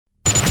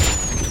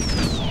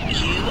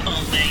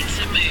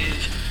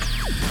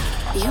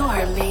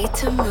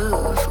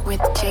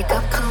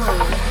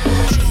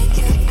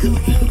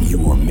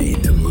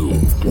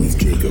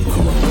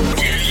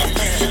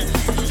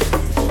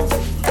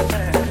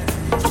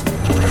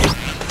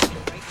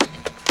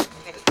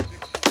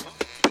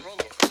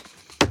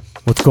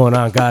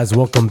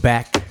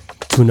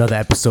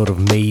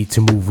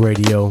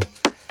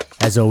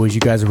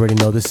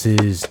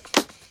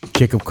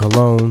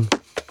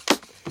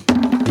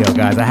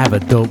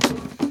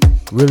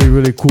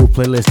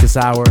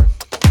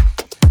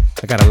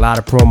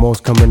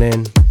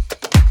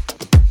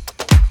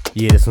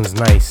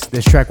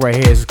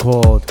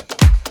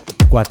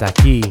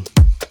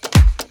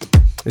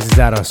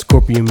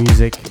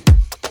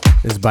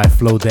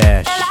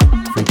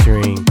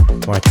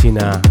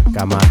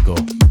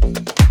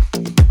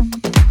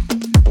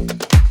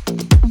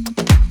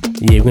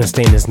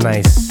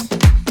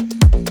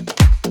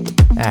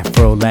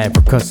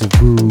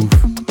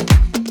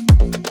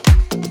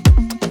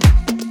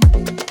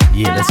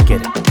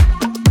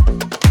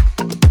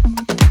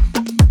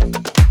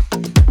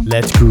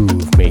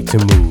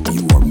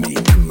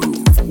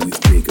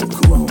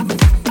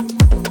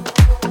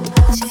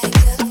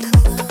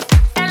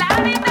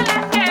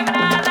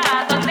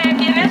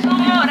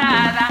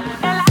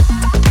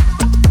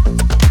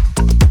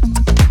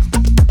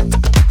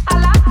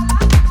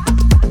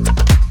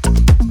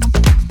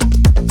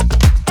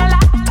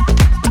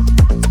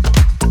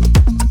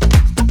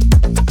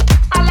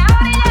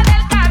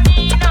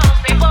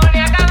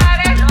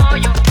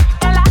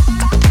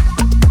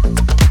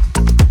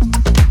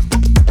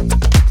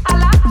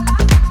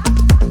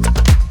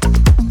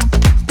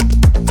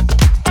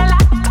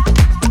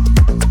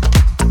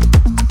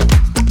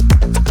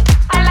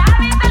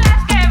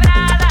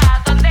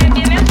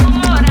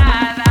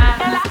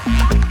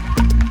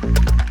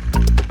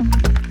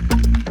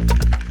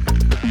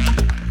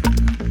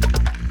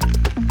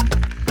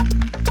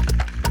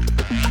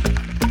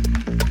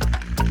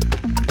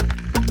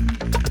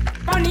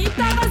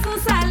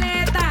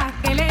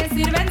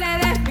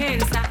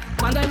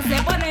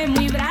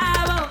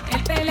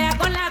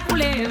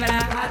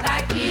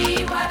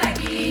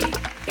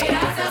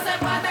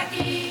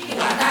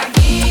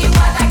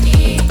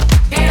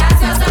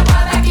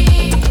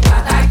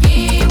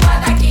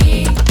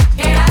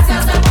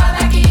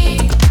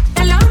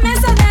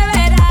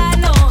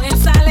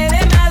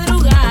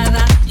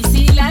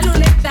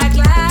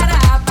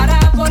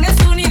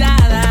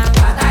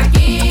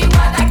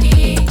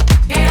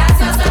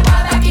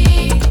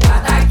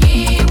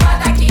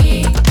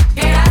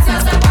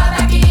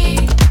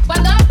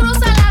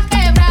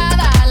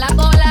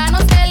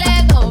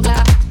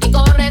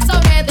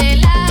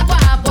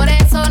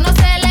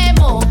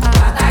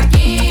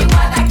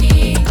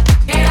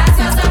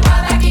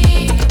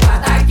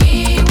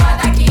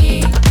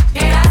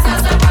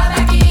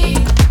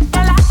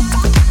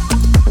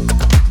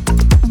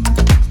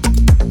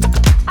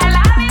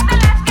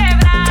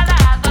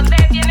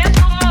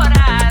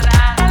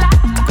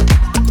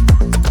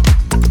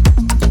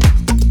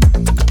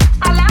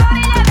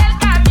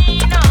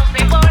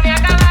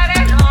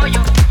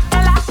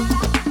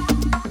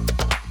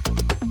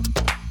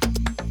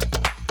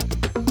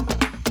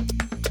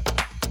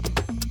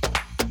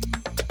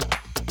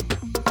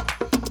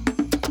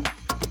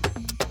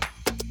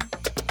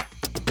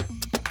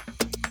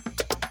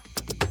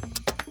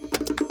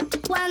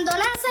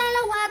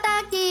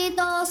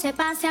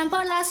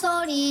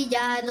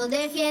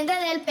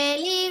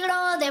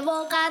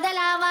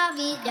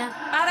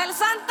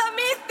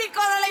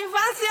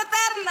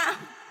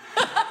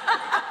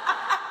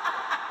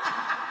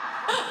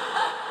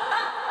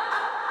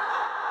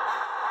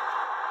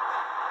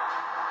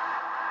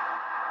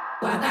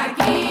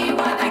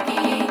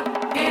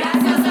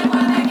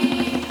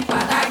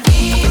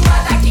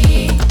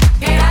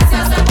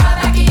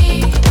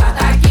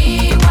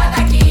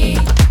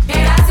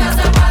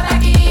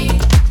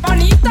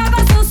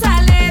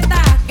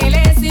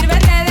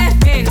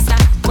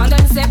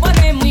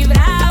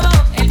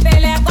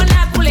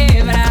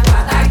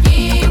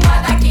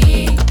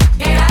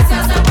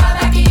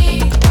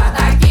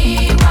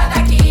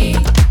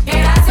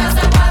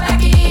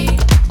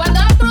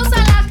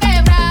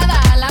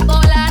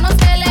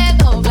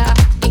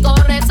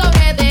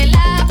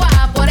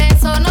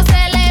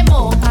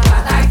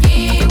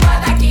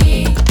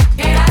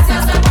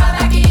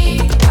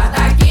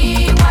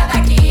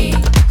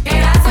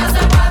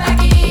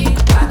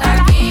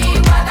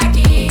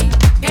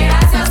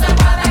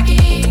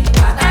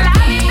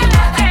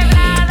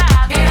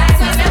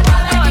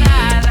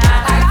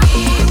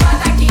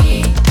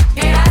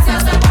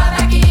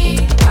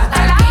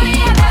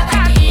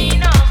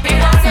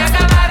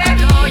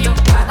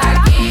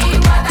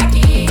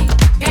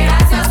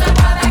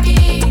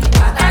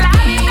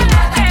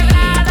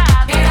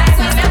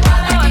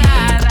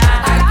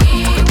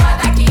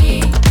Guataquí,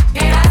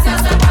 qué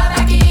gracioso el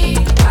guataquí.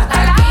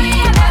 Guataquí,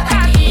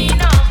 guataquí,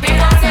 qué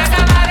gracioso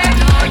el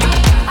guataquí.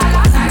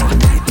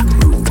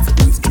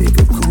 With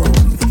Jacob Colon.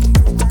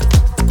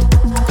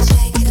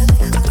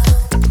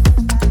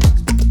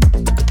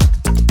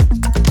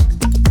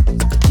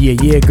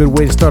 Yeah, good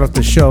way to start off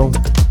the show.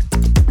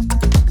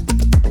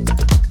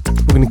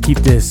 gonna keep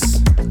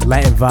this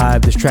Latin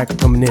vibe. This track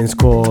coming in is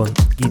called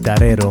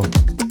Guitarrero.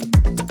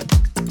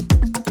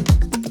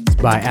 It's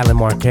by Alan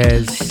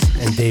Marquez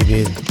and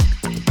David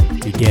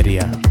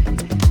Figueria.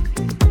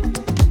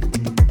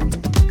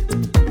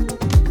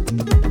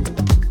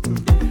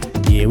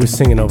 Yeah, we're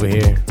singing over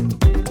here.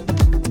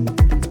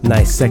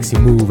 Nice sexy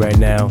move right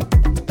now.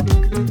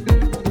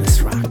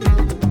 Let's rock.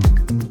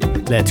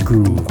 Let's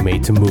groove,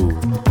 made to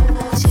move.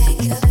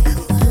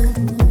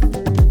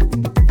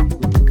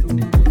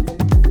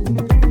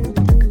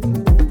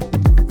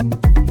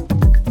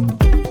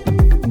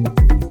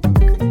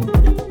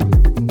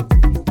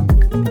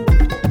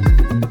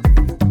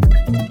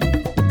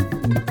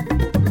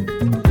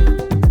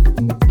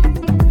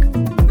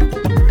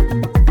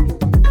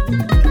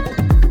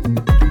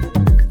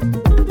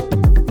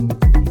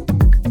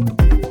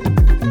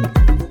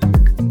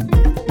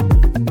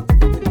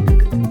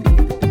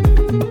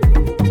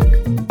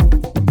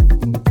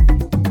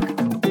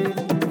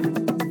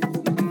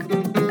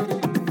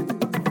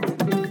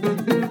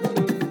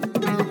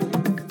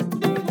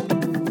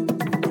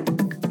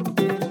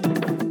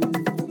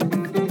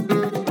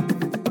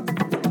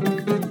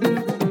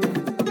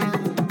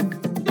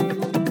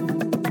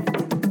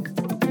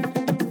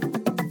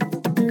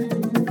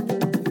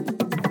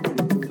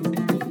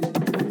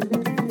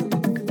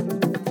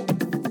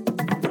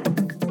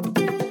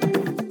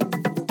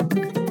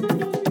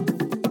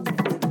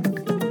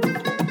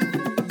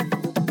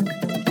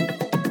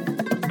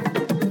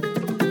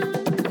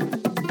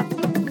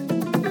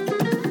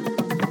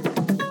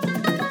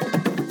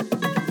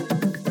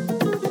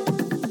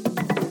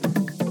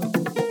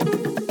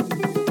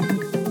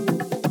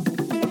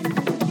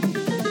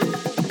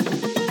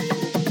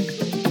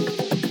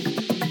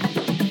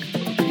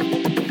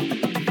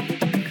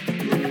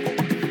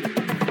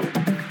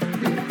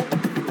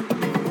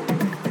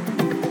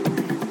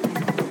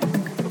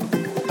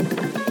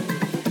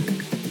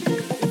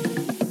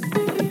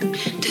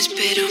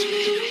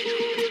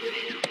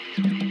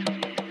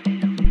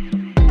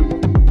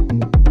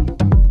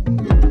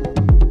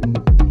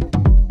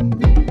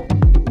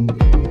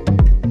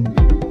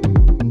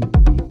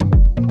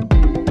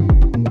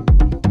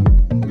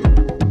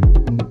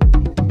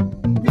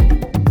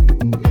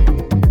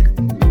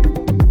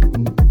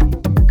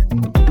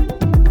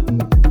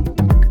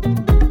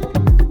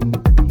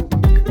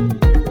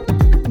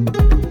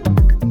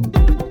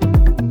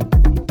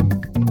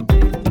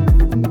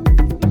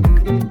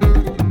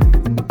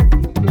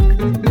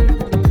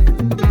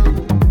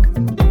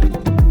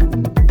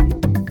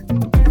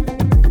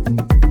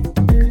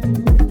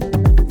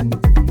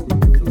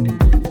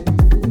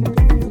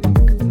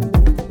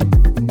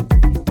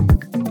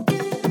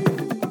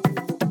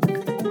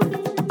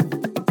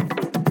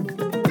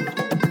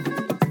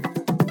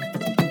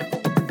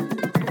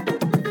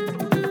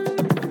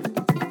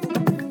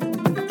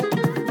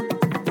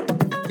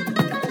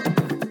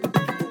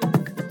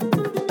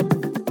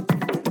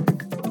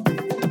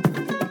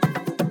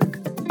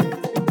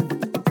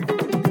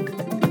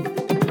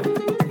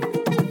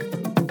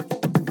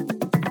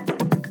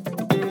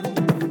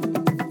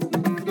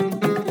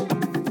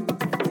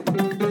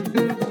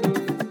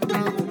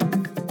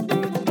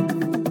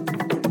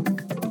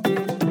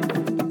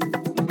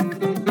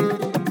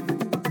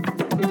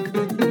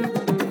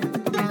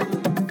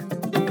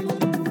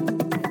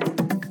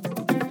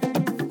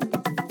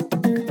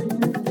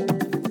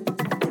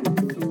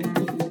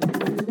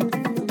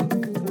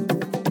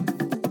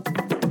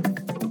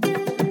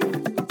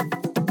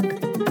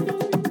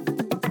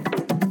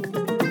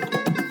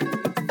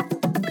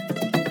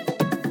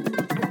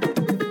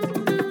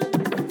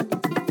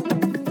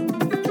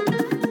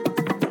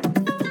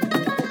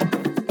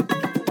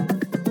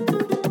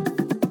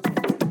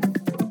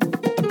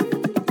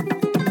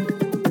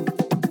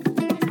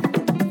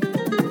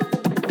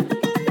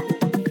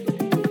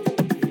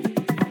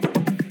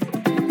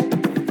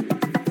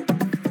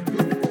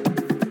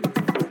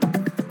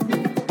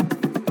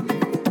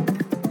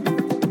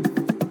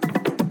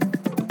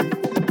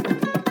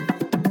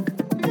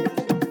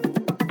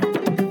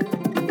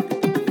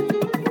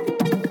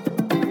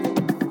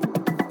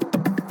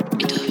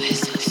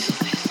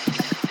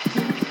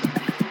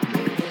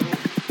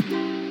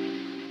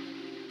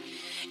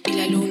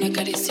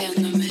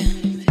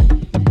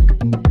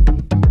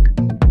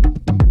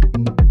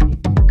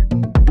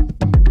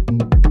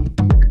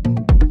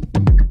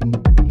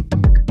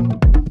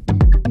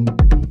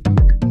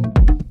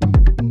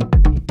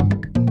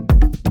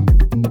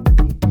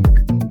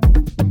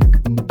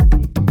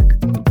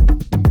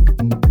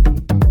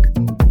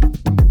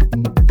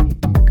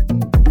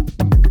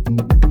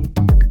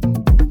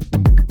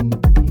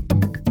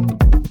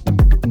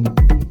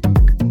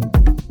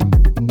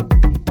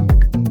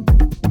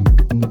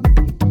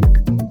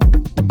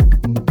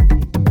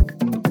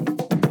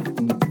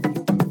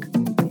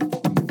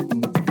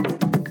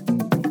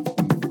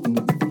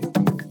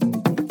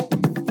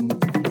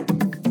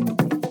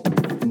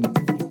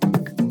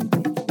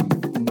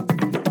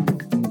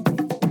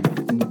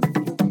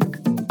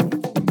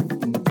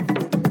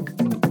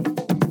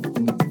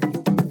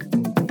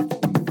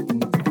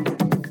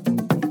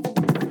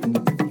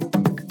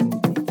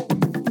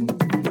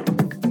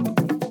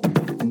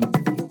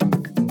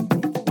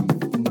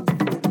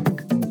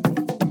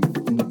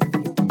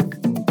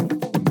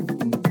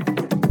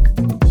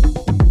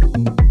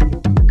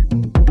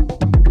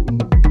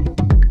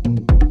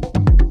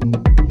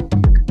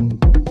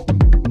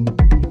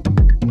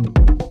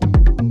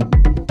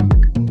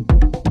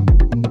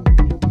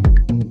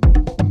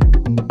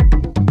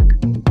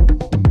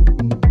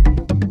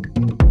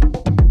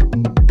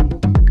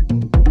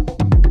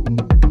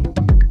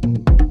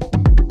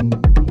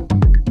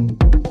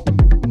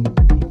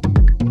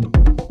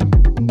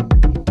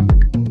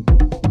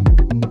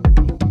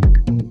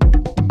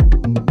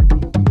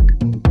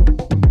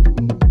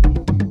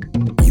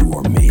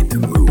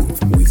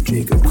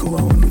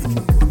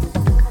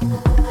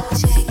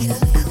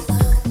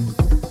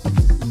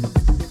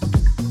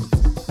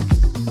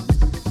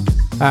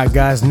 Alright,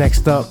 guys,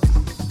 next up,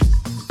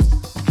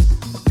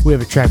 we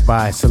have a track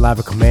by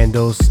Saliva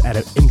Commandos out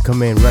of In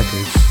Command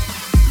Records.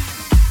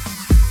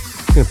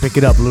 Gonna pick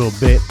it up a little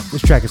bit.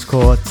 This track is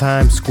called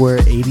Times Square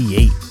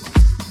 88.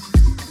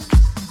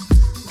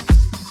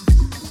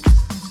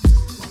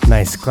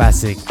 Nice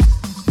classic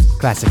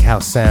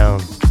house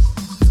sound.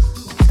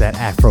 That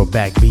Afro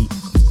backbeat.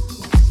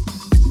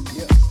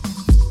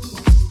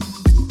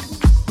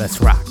 Let's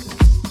rock.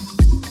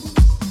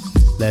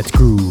 Let's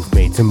groove,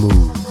 made to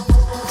move.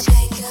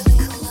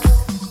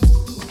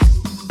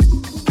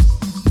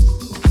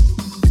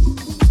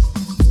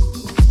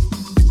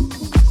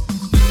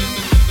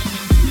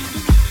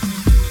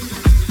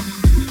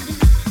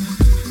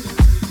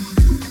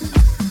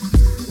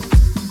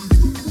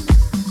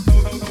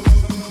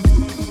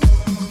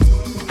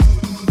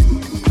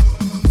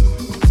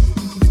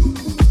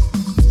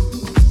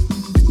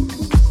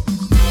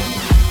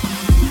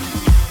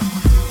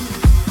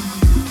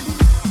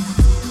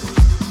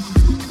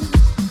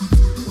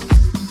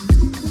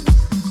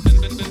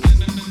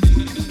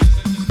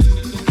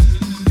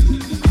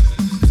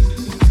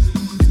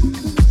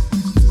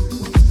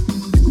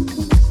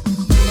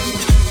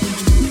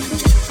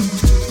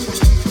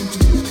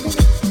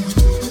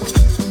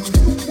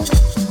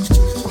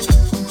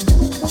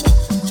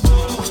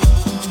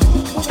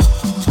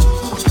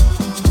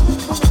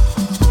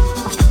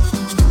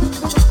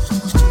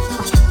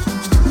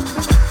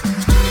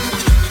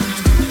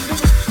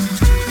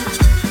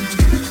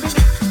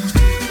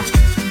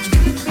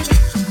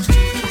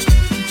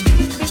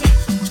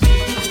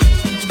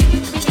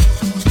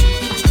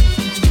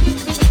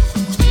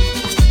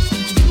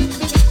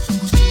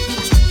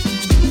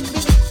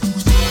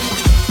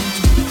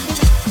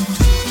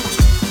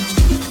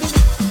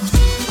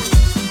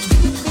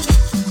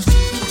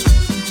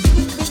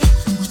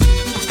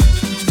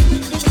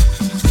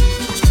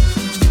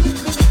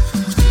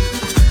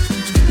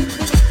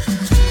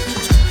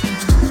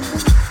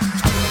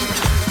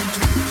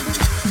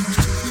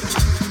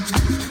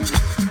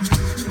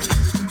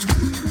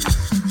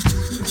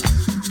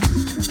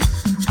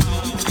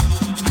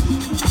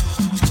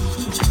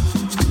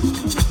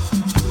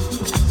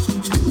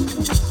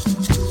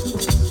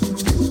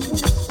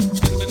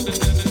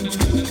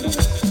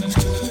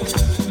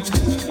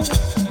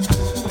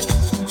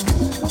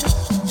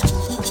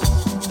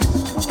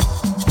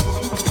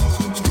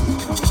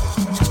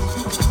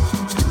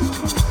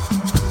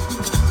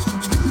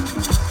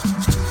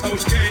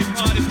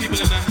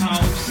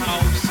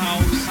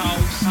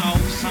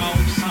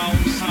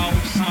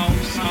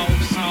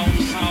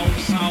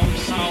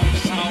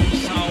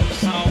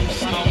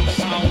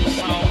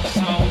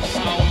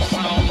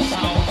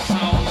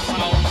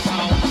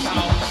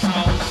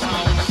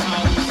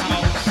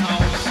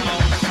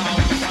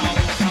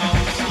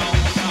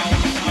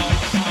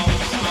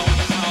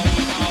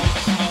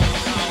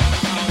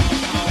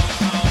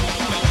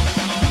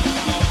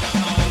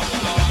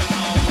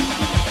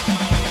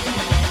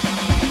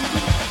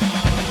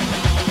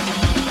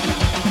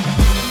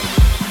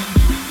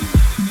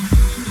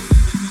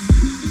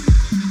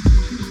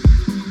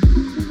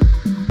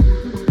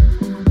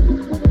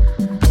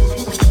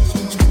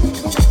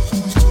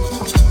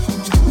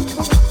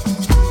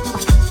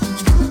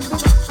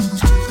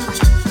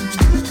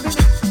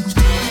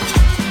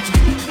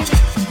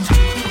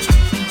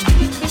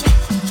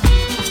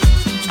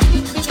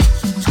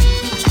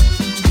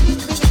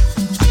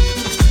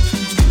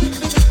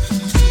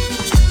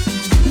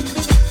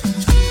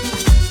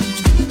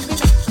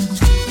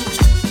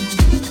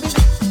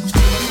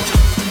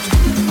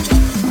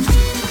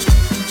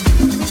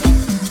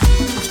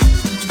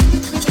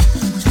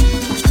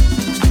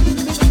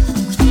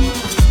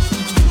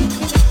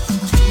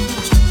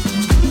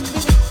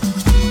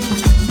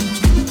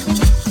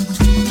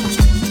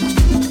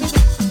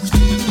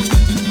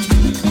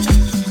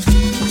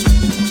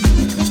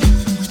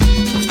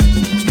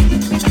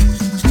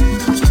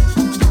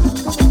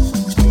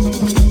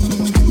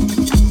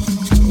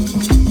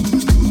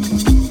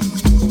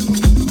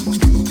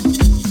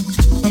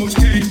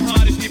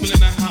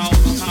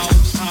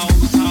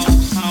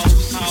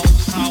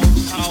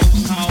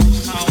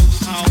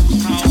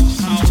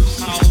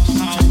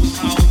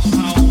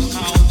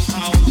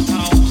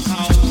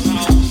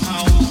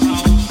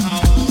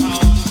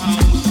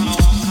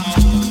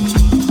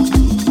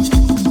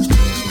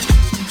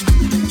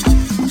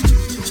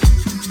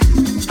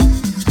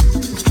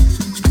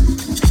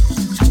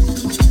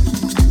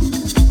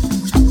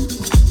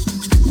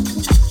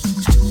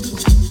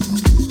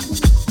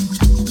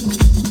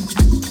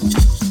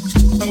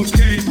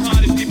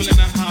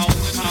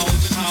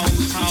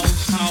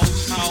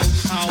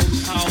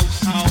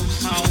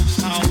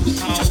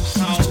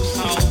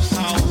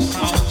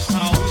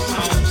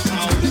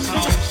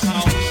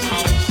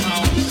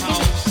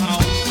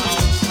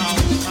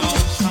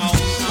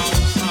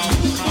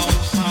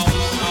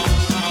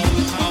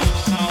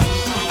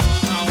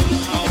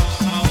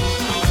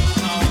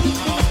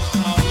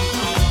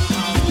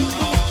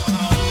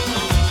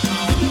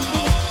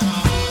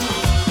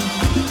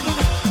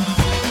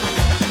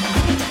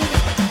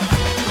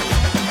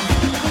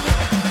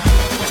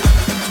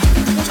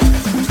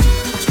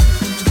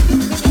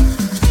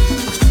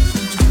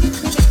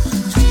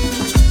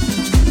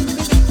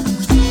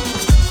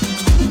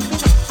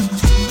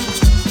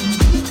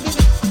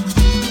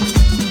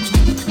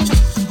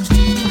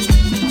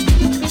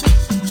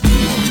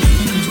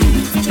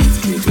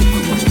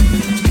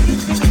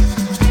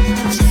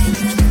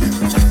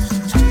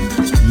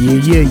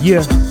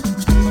 Yeah.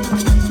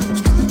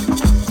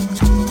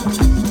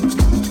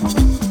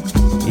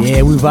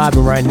 Yeah, we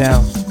vibing right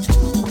now.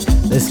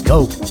 Let's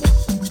go.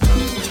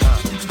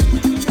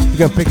 We're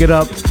gonna pick it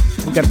up.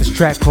 We got this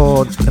track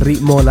called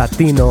Ritmo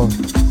Latino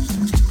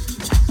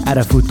out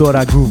of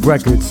Futura Groove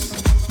Records.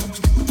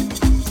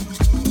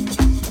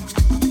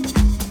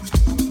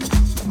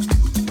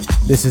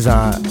 This is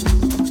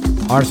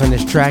artist on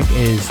this track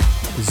is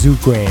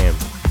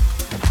Zoogram.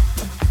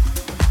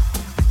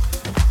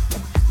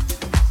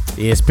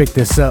 Yeah, let's pick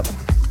this up.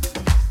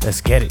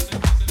 Let's get it.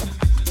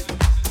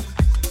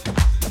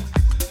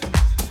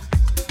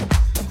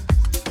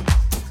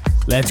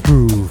 Let's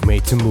groove,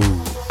 made to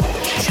move.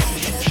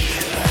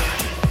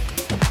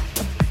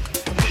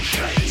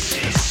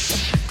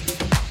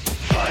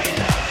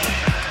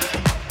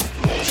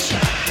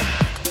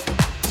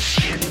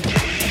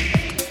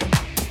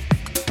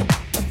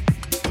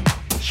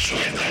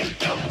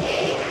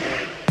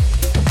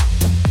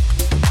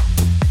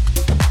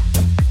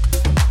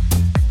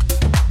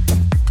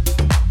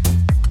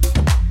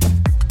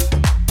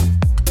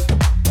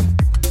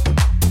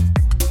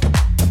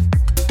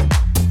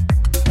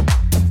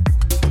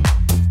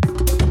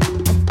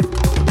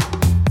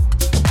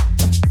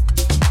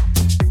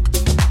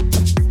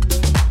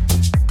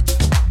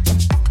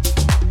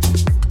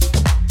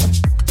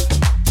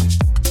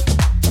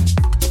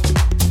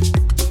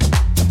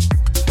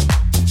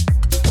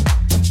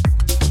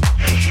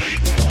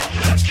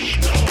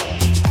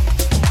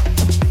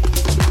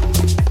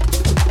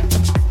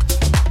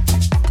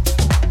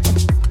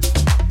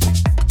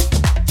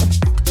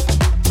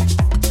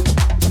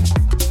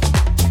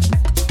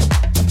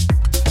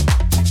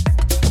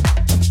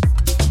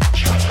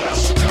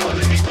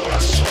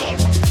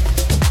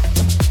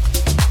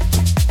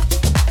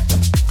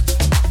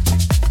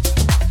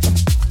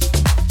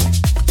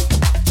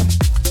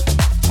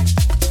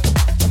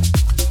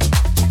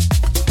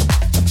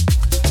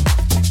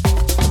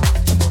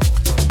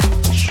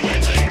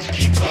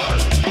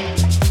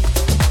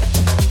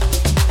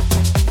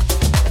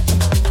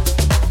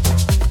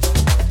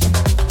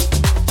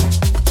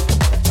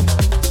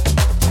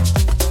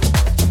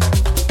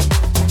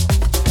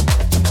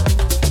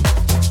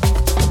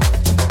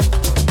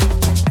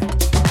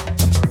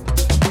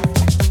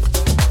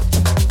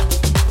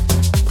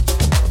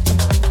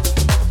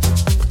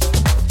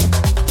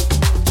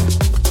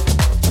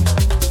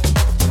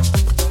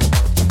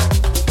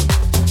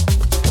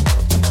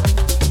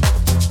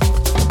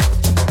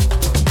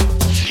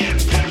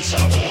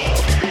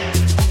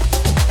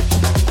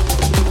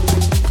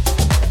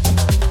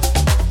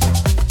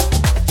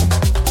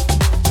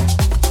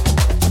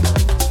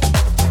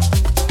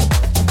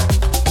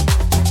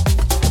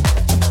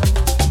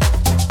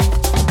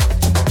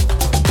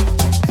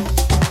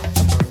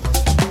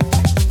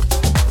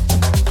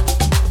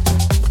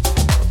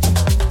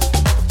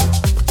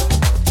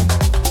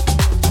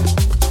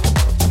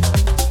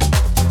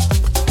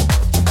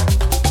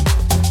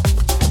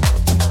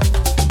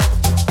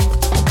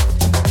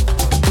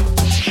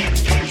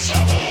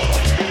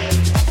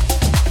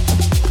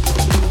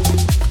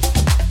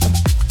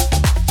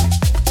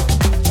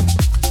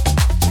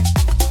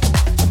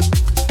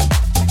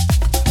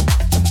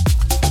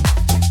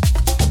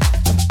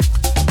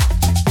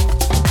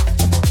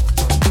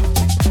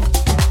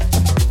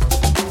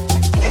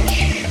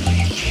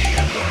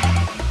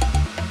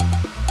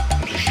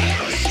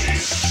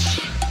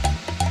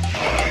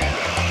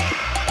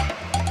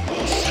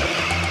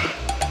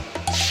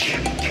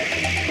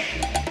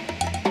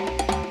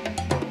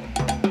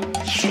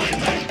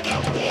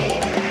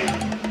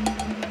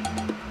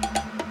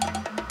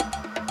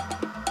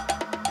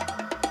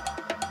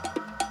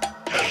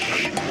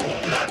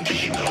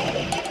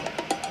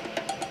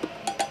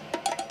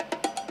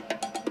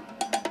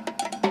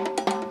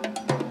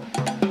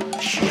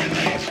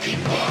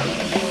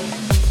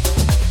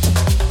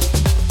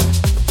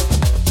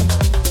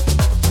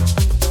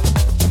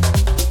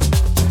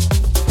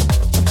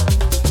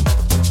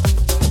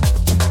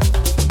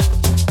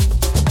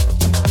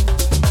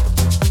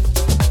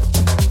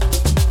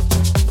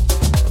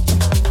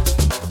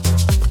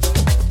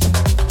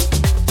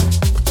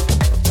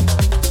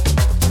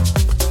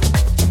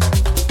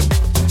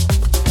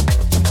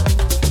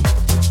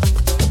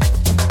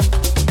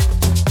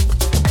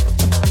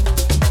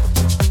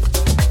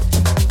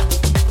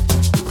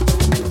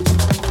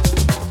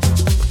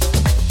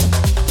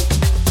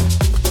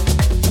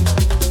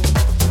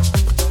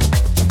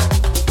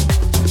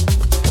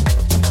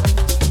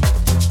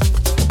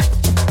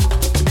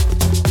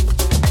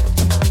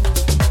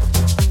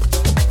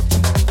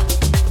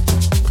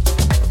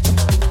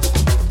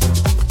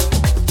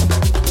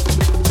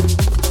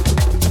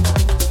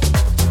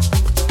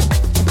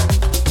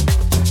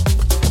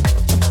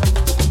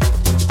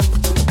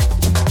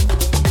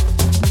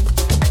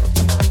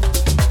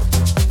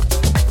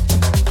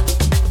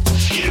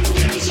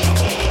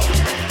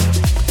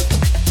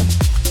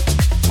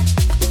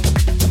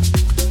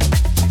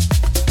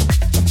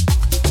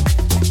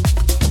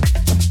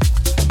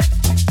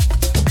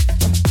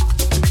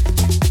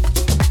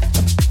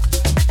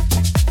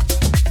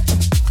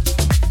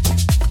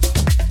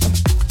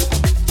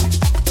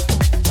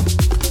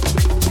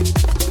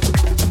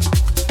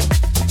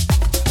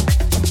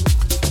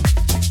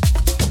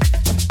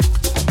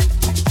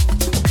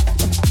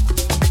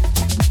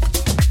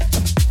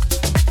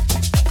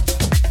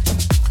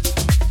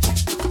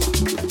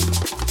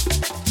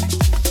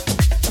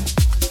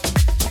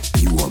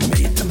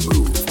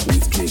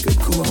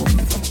 Cologne.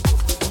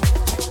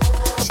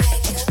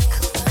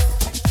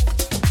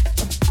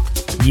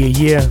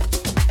 Yeah.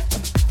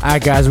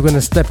 Alright guys, we're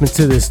gonna step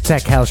into this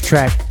tech house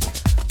track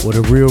with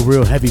a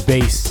real heavy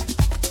bass.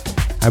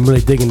 I'm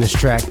really digging this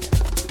track.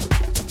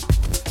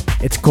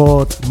 It's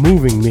called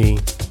Moving Me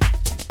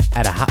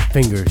at a Hot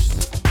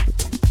Fingers.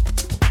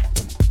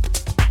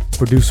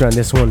 Producer on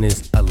this one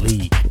is A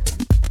League.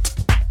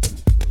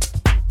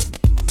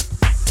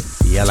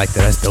 Yeah, I like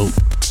that, that's dope.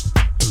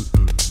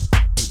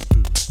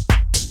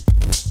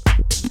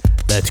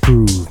 Let's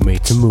groove,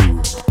 made to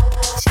move.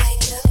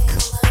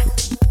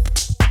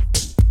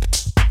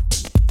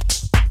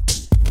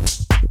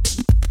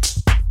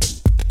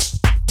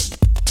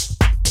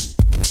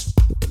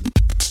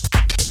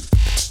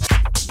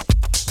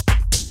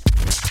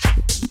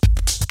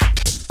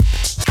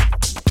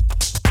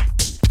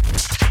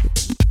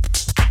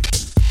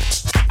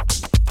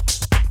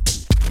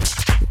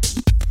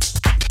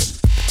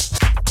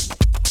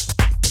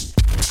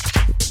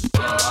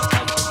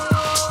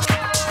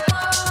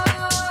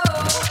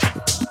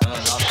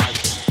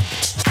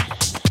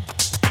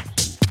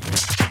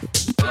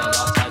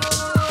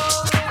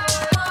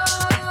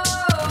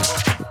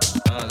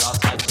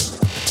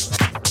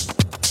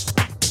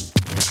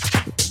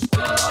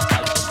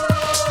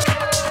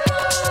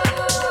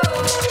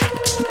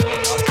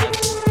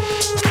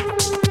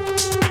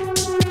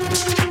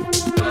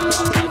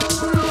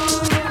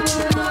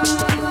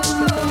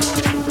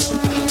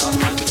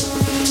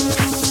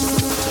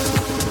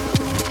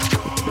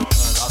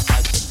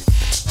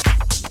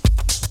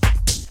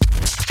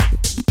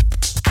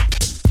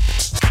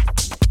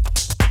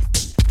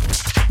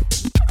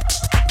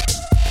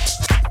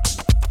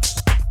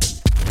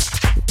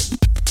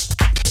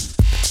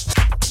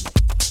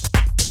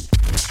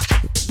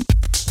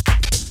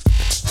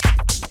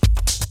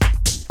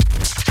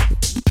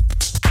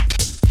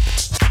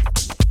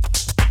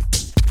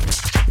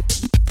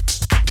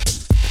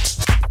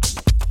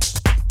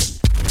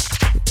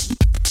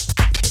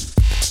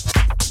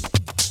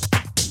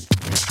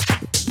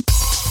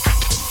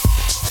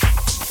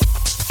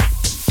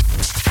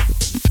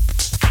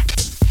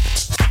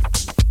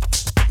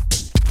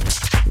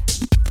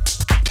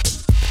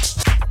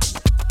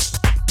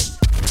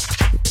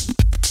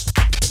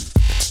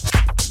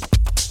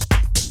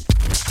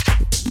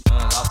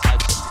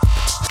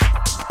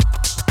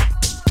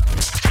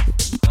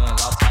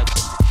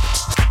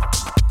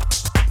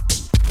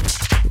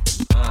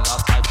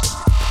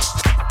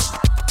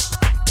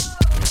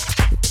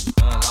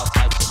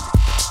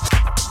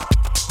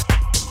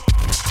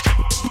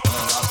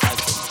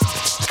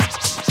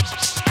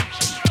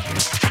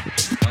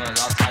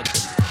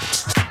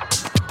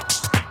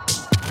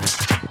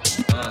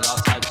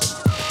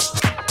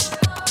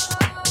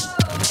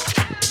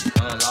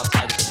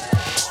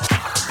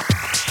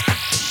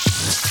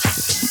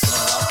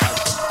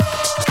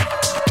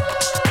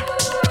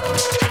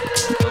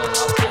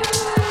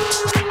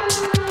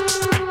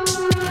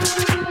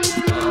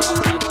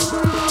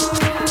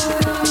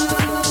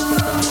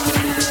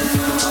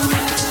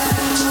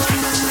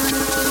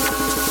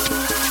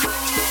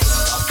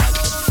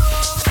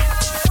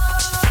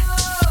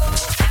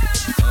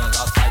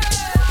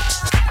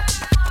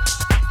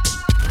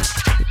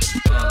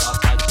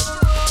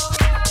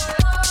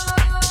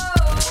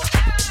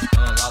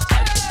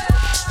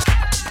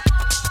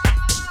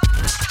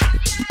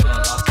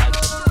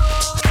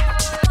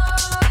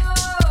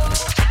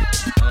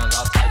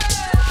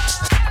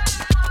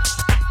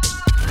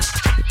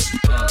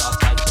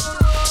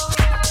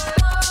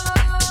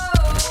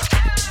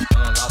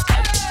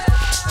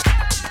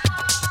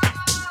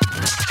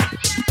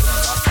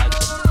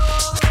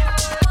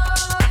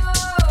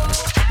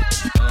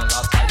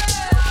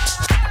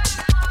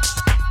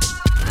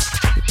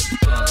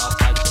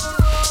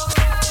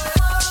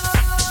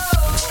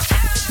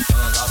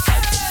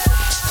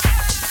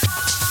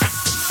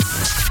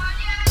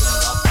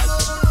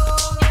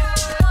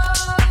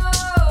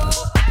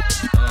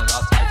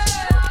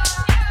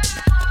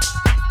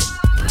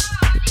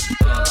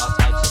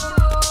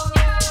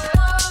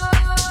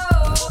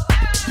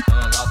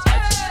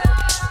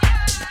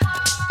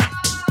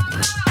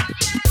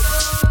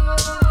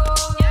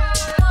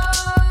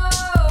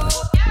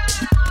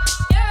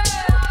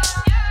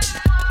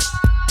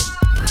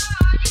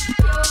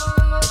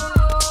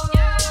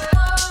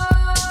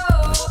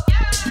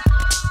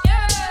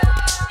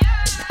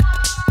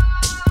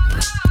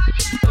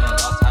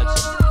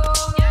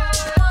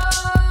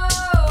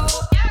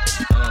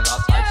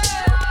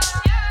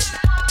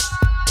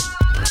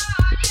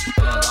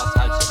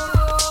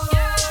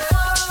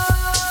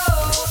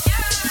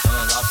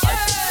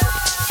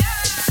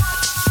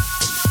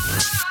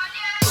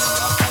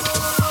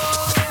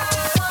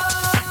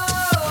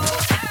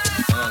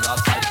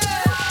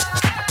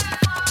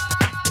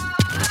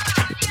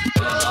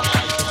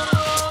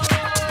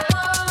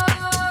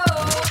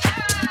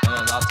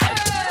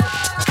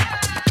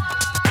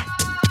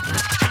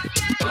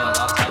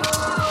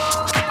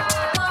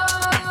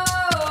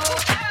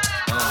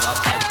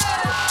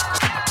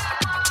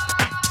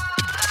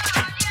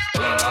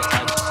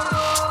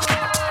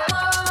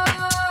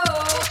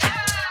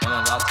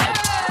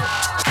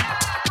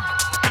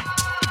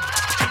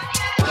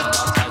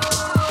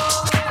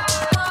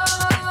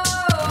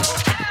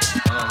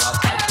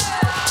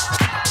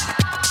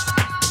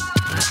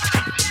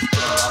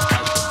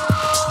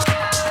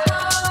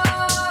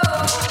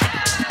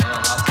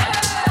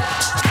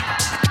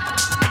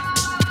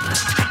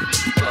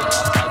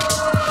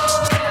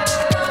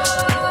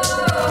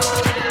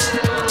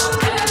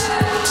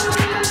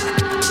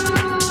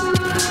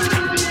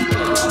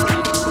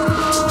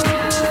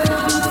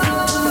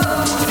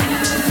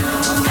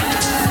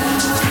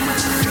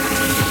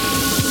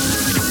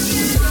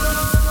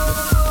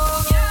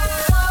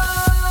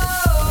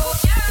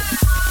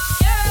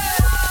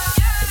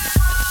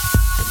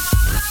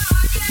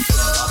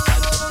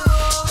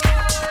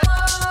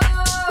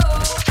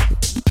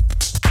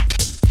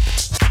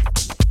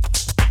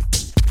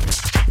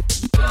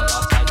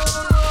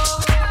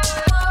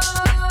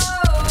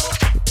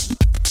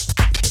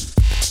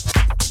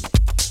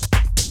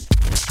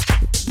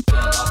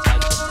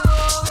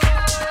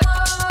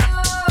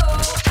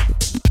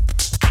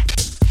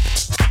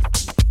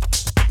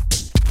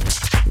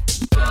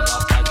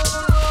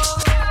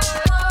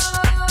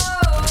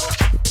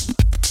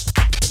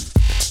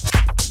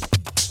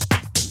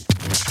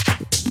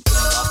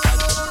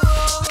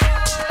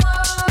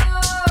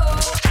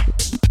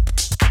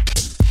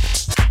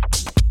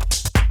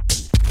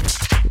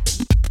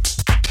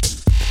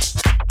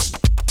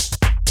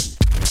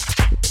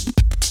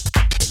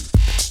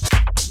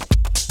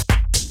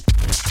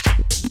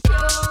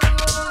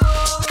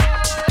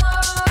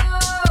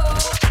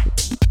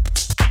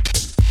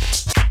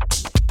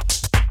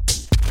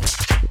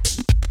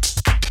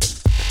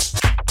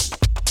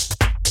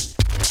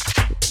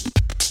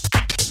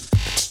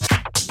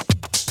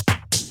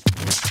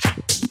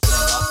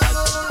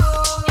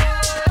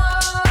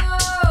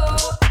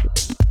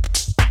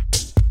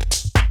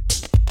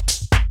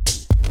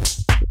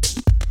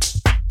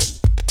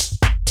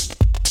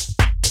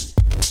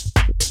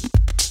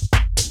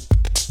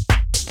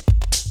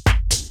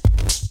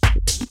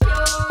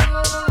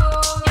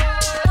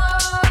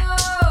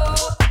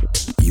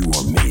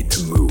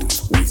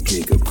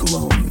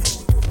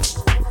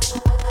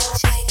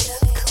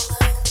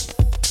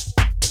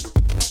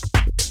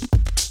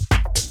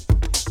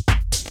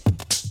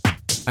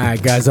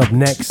 Alright, guys, up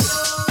next.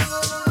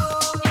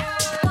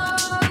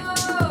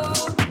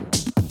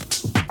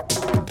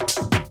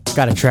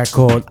 Got a track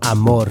called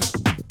Amor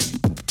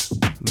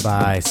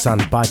by San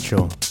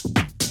Pacho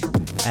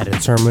at a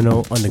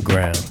Terminal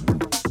Underground.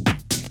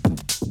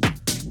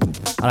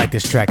 I like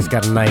this track, it's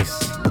got a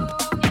nice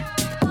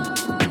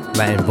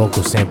Latin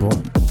vocal sample.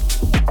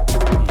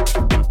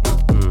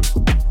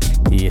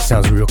 Yeah, it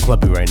sounds real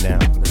clubby right now.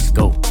 Let's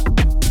go.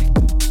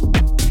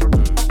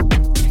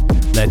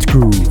 Let's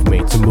groove,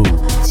 made to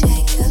move.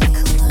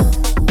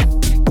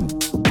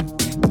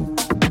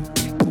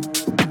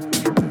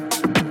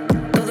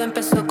 Todo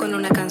empezó con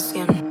una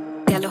canción.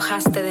 Te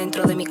alojaste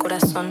dentro de mi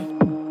corazón.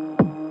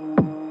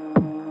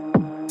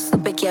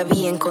 Supe que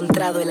había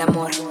encontrado el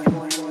amor.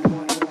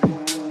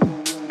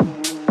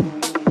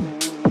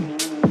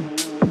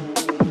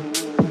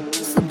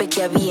 Supe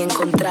que había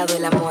encontrado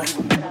el amor.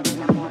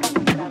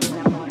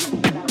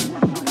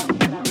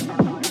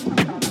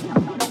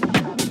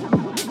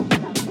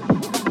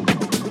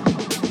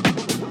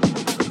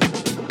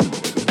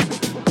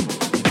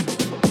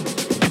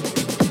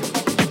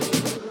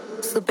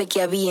 Supe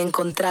que había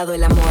encontrado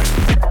el amor.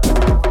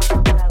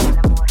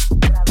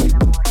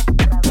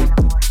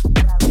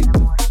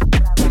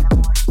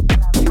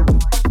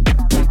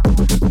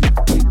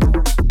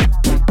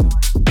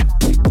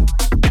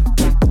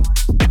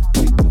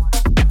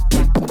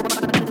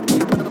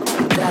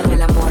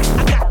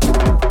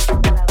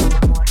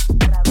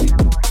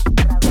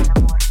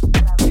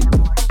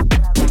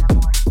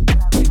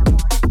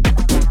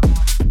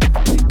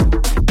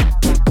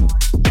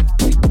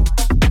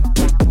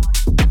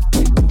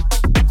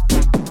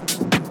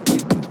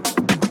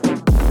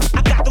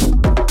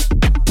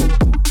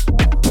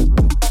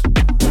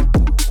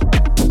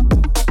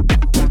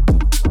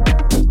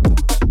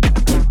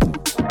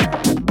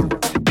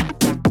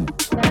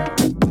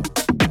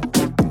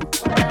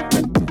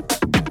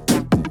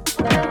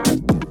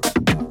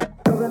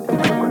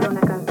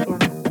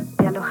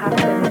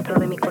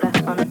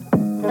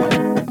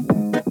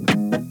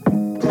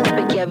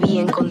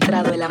 Había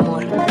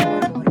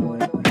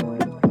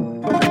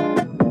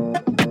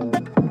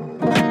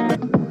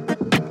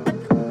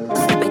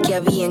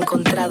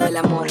encontrado el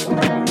amor.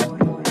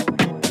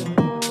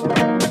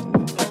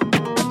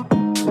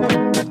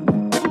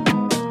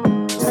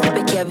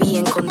 Supe que había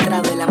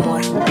encontrado el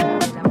amor.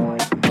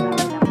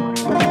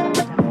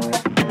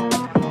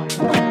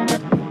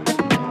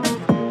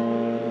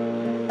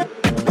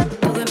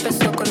 Todo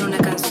empezó con una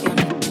canción.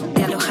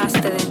 Te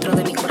alojaste dentro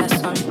de mi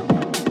corazón.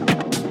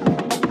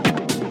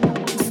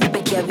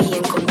 Supe que había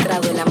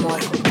encontrado el amor.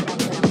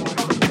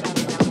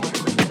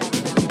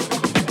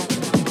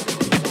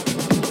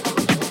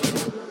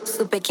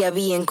 Supe que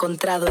había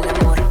encontrado el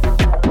amor.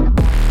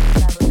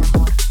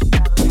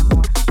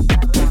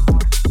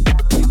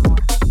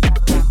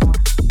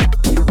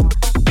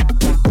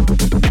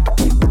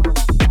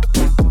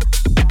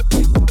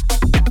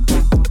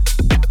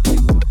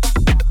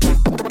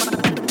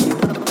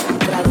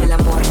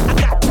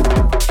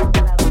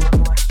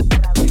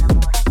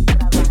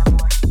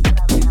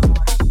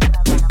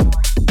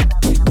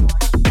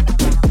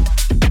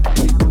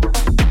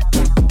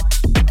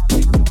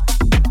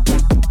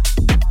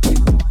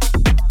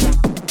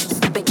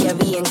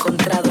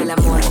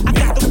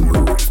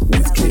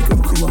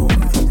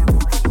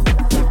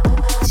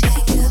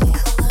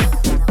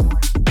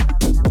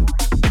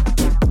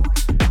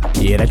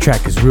 Yeah, that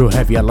track is real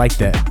heavy. I like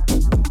that.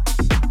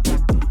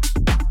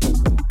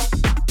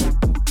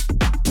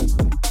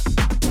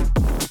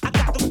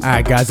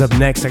 Alright, guys, up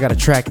next, I got a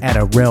track at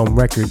a Realm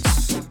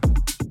Records.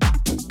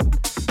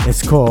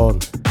 It's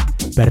called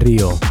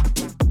Perrillo.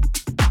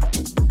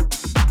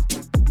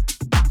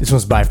 This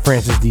one's by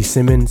Francis D.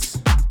 Simon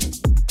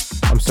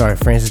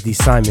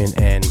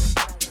and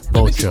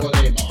Vulture.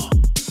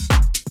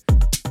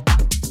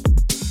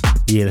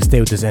 Yeah, let's stay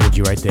with this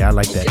energy right there. I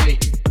like that.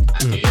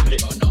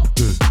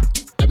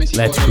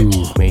 Let's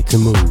groove, made to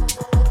move.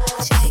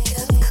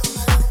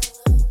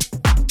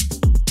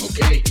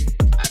 Okay,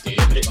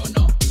 atiende o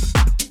no.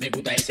 Me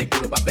gusta ese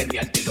culo pa'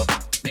 perreártelo.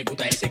 Me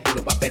gusta ese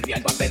culo pa'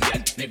 perrear.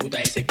 Me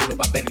gusta ese culo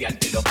pa'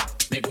 perreártelo.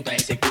 Me gusta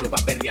ese culo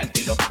pa'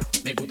 perreártelo.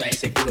 Me gusta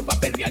ese culo pa'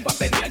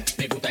 perrear.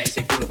 Me gusta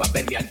ese culo pa'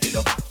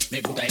 perreártelo.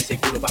 Me gusta ese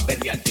culo pa'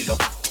 perreártelo.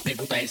 Me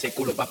gusta ese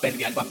culo pa'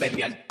 perrear.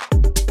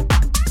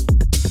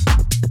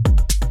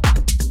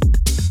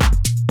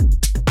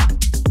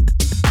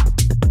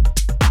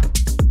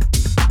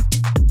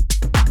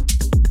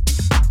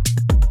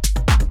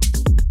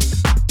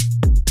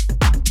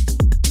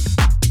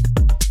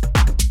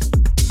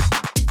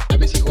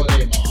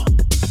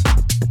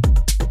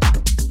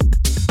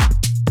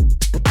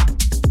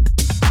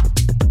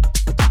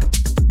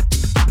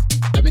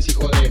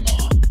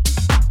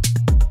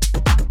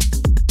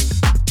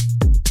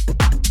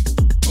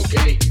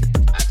 Okay,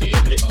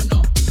 atiende o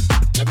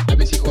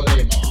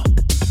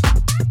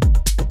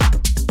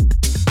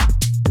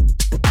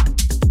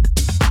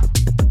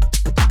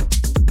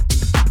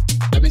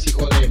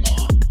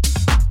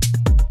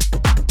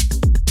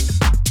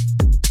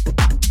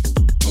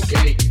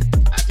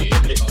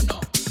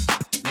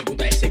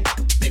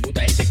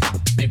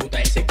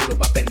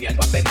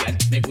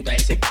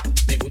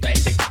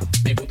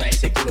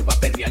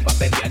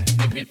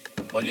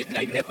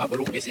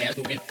por que sea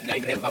tu bien.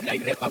 Like repa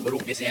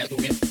por que sea tu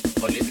bien.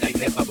 Ole like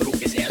repa por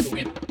que sea tu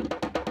bien.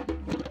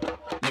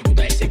 Me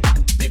gusta ese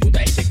culo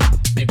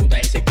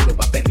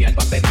pa'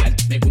 perrear.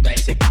 Me gusta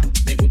ese culo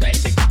pa'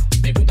 perrear.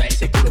 Me gusta ese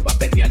culo pa'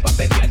 perrear.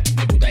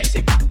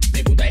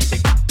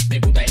 Me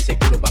gusta ese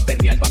culo pa'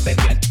 perrear.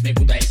 Me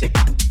gusta ese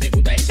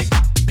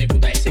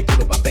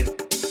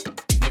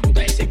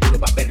culo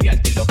pa'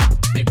 perreártelo.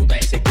 Me gusta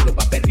ese culo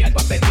pa'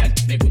 perrear.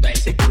 Me gusta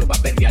ese culo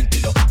pa'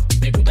 perreártelo.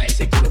 Me gusta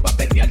ese culo pa'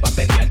 perrear.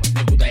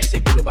 Me gusta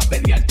ese culo pa'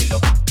 perreártelo.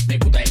 Me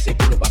gusta ese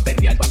culo pa'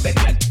 perrear.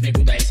 Me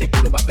gusta ese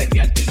culo pa'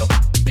 perreártelo.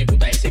 Me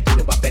gusta ese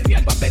culo pa'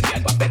 perrear.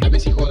 A ver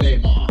si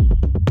jodemos.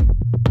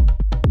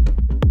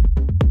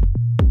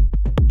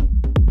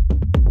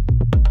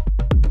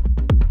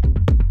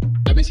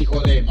 A ver si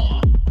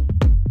jodemos.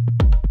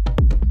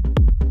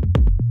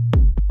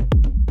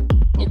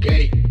 Ok,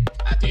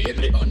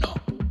 ATR o no.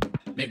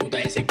 Me gusta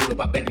ese culo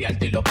pa'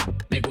 perreártelo.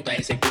 Me gusta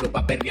ese culo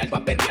pa' perrear.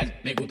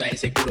 Me gusta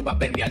ese culo pa'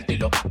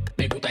 perreártelo.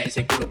 Me gusta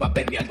ese culo pa'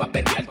 perrear.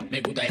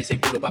 Me gusta ese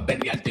culo pa'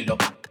 perreártelo.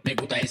 Me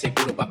gusta ese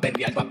culo pa'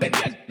 perrear.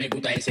 Me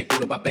gusta ese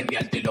culo pa'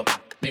 perreártelo.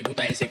 Me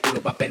gusta ese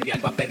culo pa'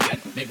 perrear.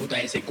 Me gusta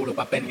ese culo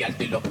pa'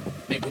 perreártelo.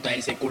 Me gusta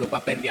ese culo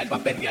pa' perrear.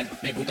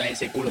 Me gusta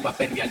ese culo pa'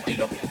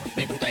 perreártelo.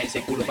 Me gusta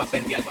ese culo pa'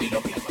 perreártelo.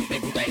 Me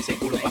gusta ese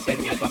culo pa'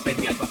 perrear.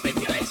 Me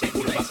gusta ese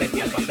culo pa'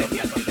 perrear.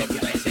 Me gusta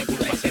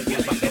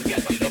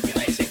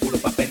ese culo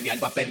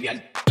pa'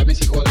 perrear. A ver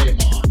si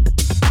jodemos.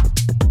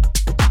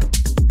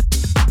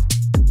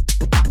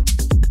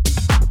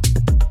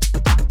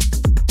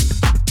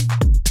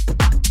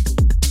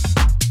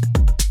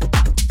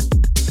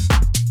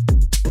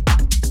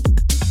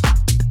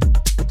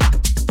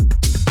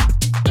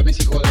 A ver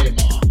si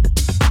jodemos.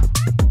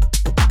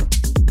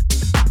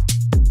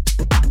 A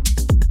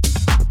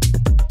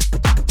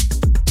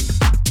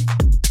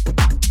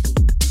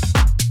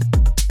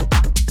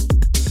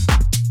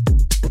ver si jodemos.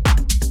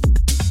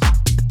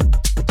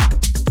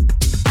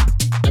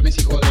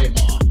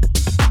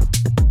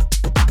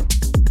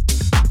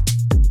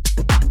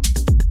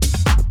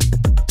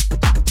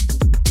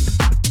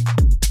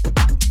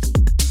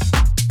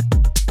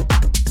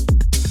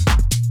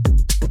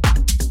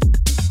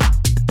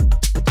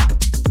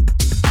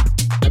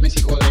 A ver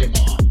si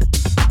jodemos.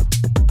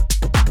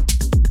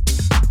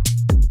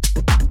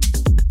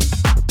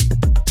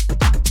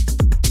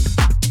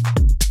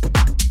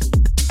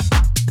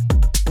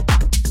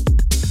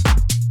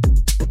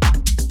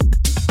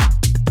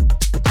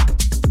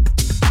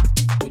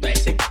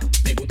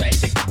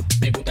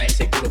 Me gusta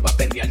ese culo pa'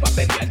 perrear.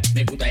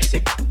 Me gusta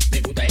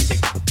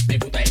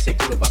ese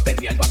culo pa'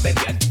 perrear.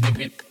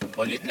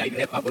 Ole like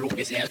repa por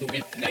que sea tu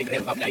bien. Like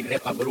repa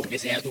por que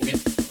sea tu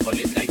bien.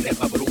 Ole like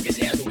repa por que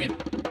sea tu bien.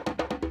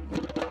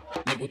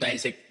 Me gusta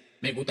ese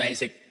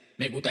culo pa' perrear.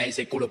 Me gusta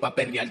ese culo pa'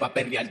 perrear.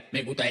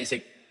 Me gusta ese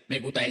culo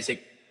pa'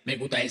 perrear. Me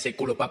gusta ese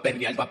culo pa'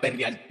 perrear.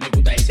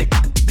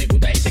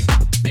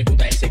 Me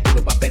gusta ese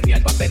culo pa'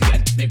 perrear.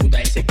 Me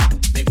gusta ese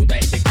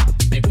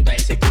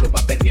culo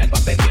pa' perrear.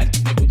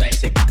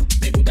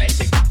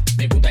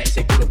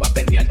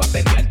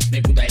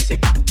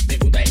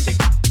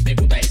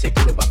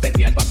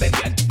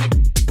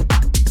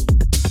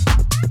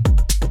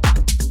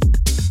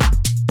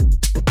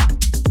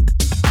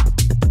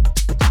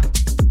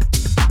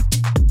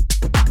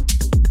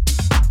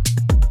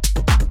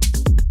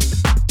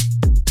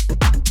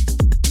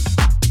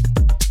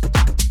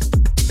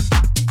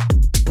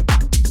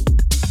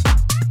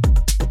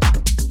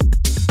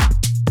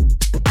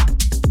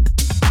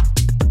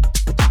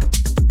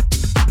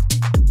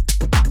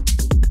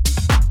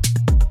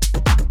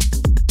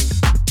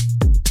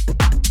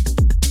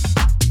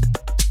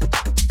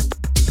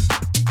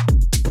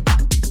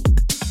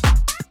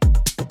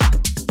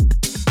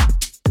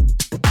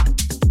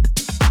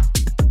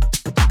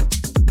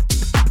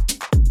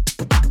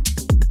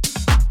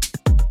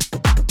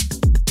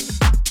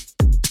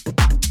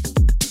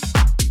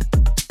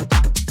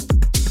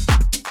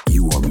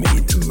 You are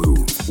made to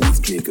move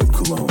with Jacob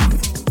Cologne.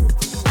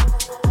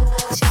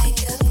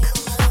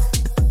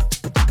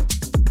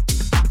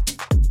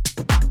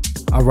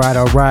 All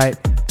right.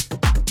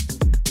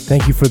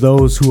 Thank you for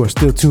those who are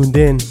still tuned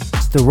in,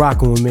 still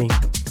rocking with me.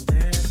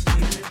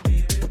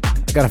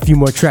 I got a few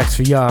more tracks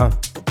for y'all.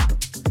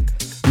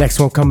 Next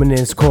one coming in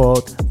is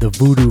called The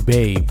Voodoo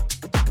Babe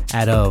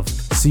out of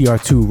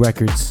CR2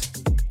 Records.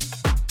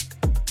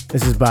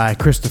 This is by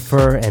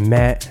Christopher and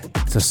Matt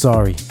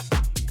Tassari.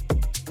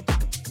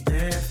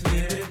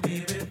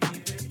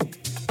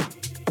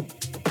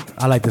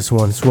 I like this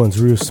one. This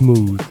one's real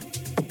smooth.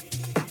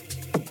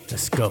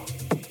 Let's go.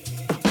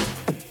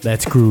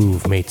 Let's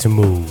groove, made to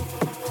move.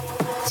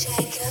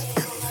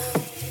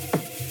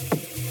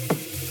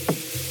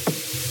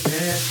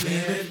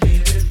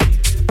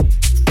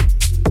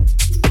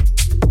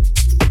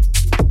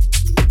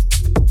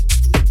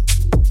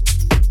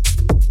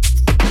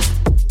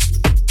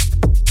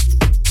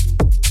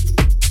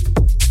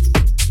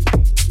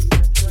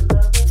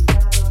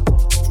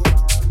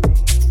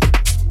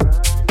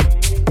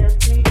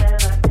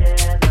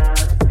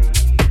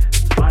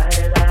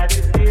 While I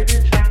just did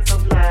the track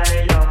some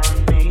light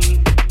on me.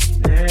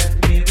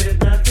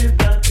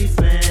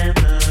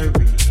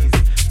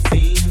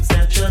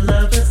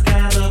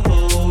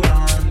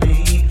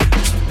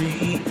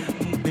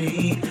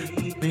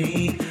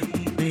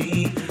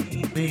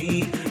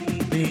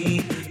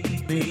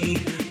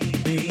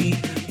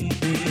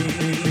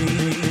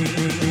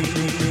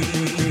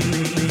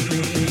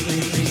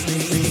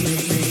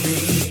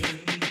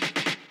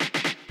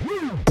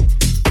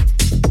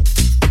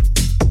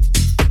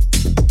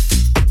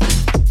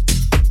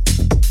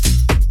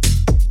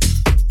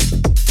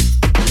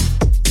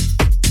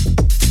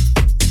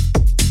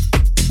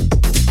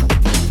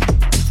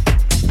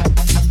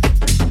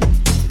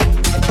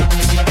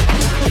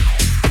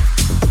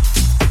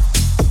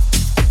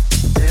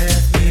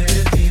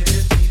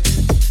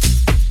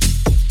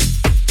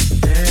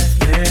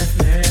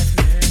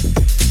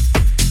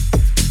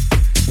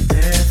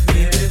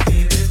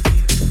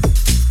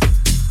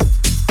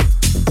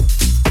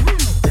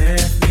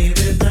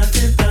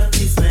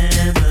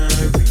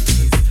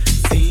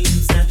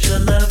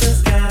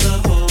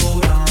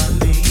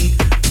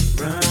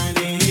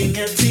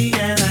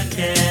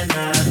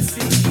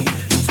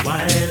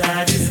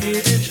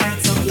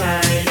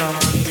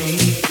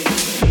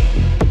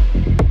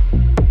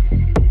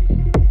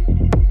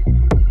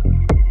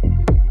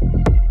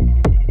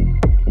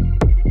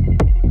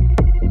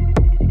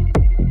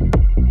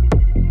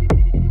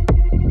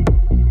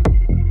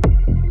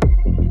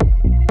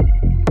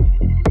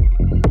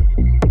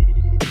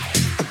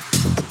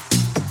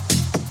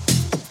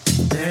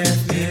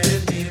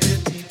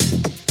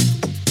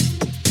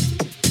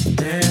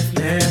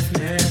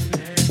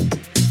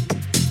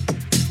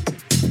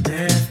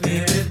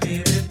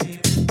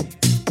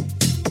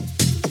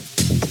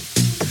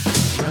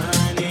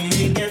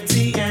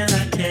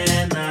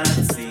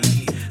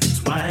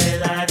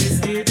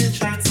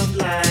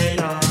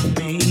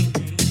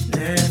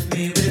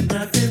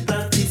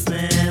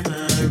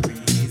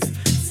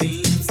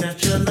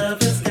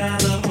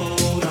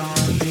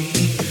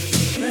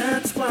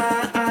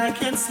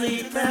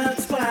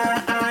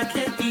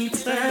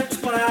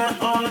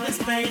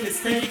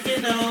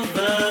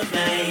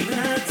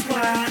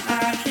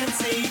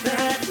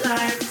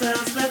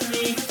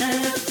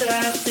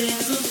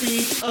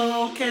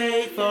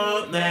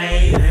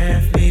 they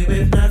left me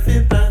with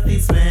nothing but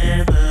these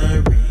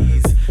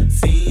memories.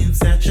 Seems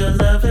that your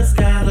love has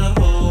got a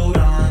hold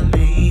on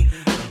me.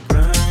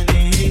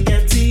 Running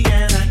empty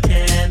and I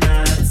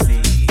cannot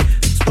see.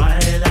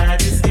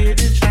 Twilight is here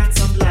to shine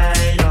some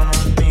light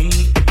on me.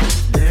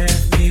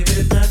 Left me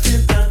with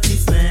nothing but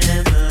these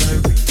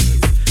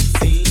memories.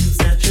 Seems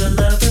that your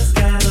love has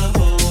got a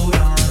hold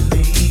on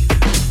me.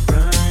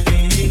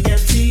 Running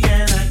empty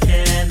and I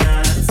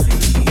cannot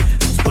see.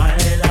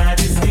 Twilight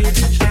is here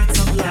to shine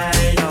some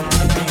light on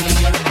me.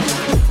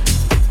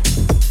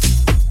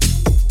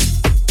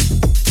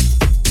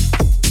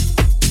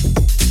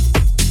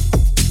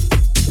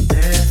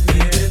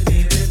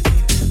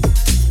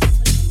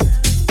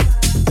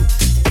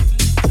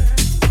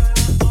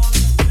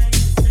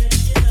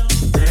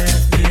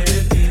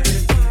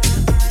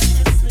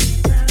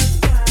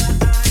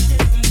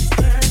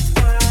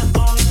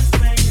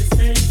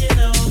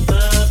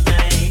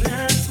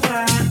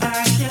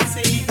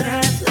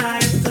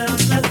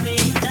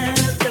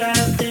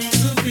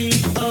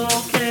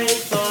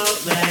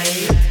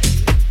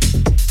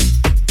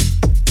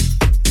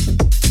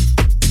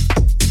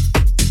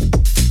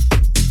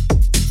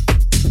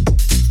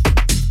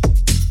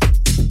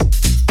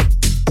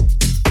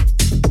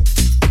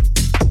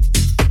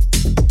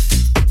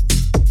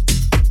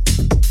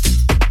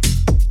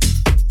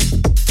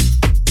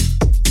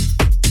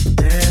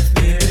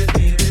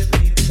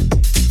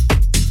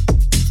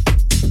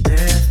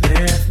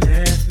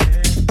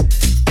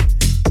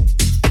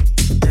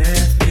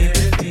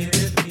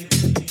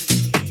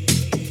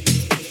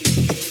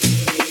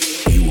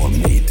 You are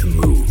made to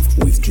move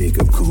with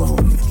Jacob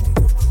Cologne.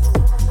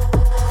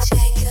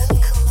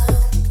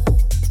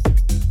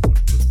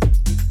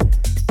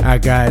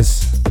 Alright,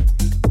 guys.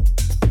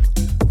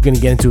 We're gonna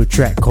get into a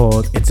track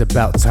called It's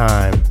About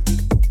Time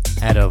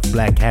out of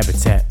Black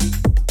Habitat.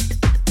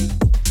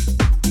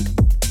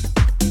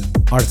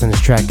 Artist on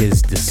this track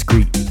is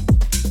Discreet.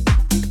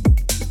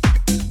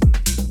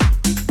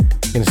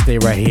 Gonna stay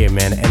right here,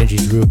 man. The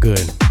energy's real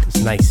good.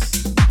 It's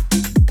nice.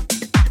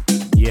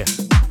 Yeah.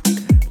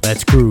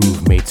 Let's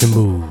groove, made to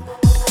move.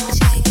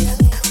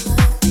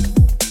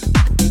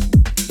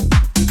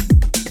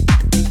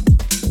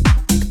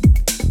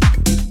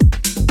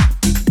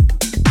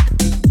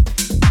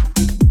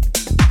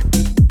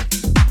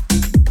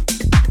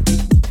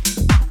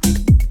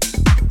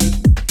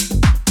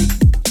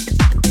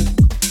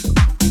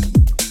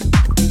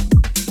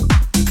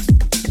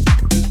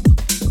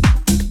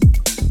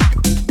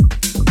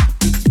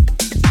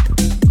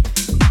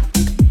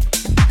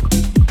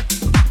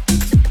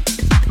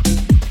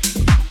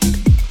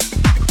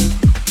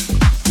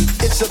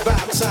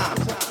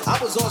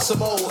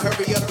 Some old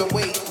hurry up and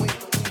wait,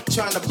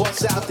 trying to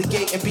bust out the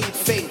gate and beat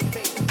fate.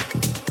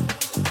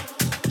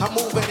 I'm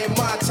moving in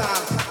my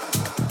time,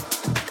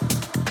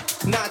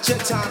 not your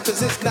time,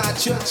 cause it's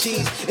not your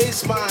cheese,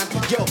 it's mine.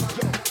 Yo,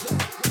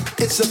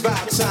 it's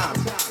about time,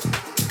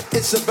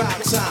 it's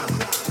about time,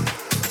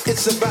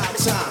 it's about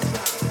time,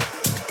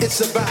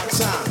 it's about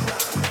time,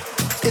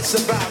 it's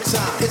about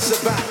time, it's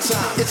about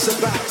time, it's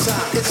about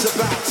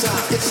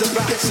time, it's about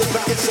time,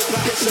 it's about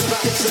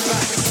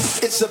time.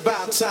 It's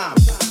about time.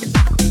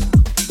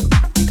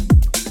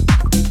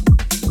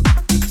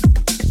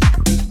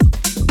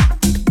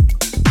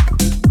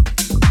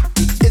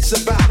 It's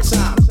about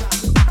time.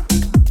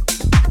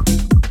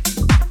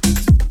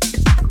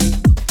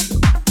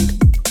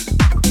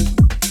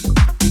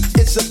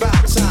 It's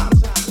about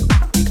time.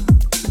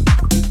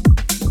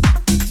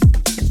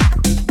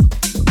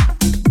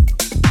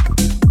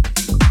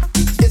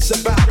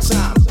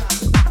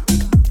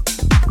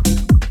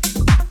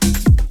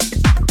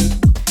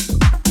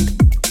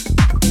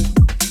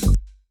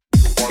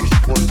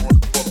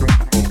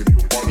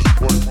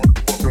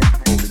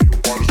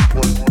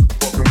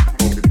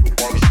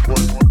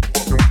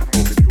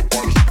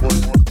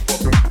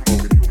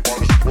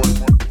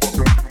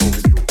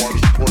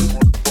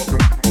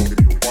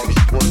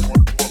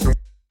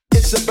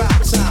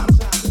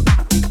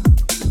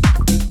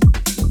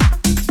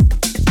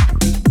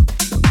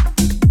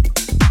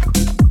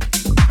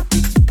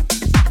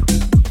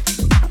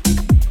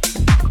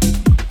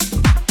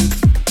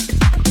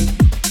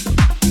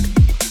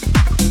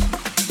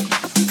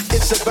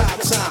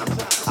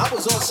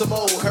 Some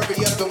old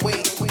hurry up and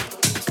wait,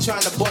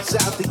 trying to bust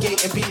out the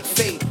gate and beat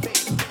fate.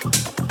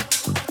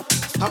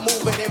 I'm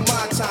moving in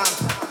my time,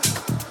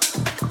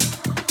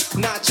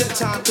 not your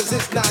time, cause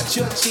it's not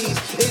your cheese,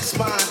 it's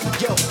mine.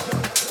 Yo,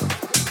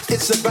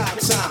 it's about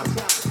time,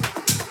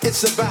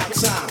 it's about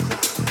time,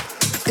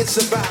 it's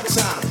about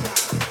time,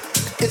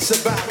 it's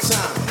about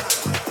time,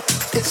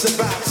 it's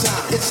about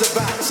time, it's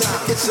about time,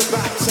 it's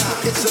about time,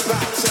 it's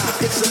about time,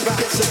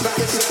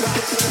 it's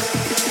about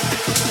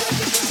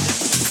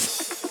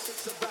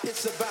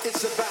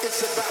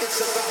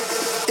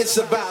It's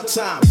about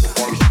time.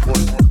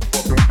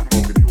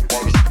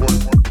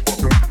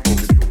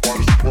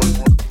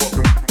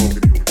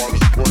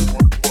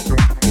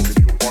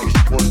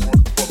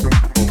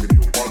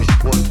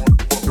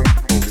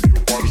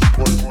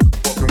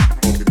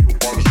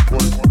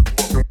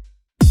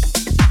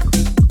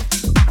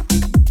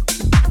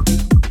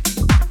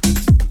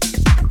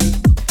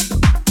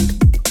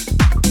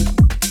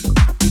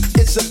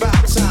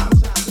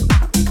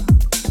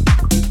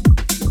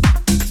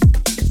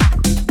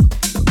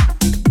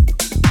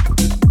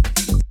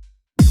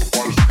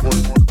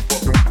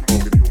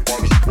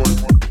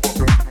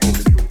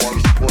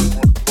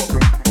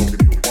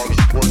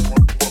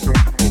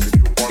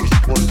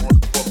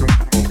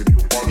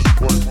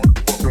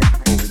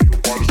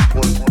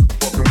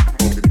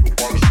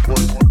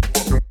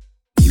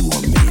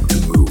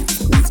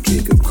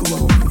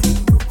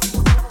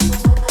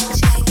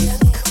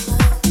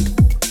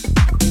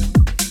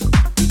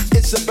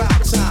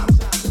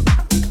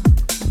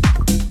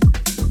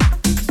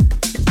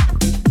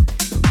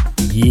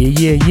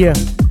 Yeah.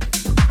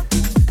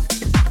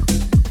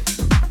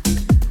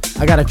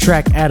 I got a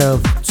track out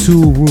of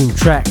 2 Room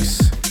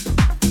Tracks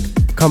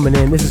coming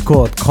in. This is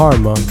called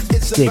Karma,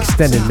 the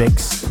extended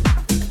mix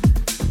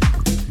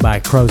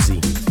by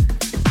Krusy.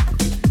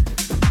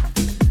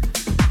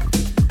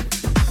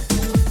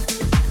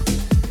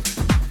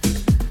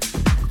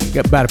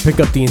 Got about to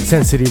pick up the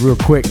intensity real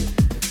quick.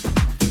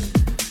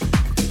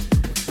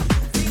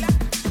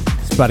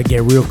 It's about to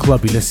get real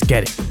clubby. Let's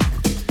get it.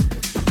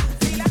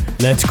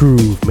 Let's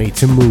groove, made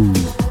to move.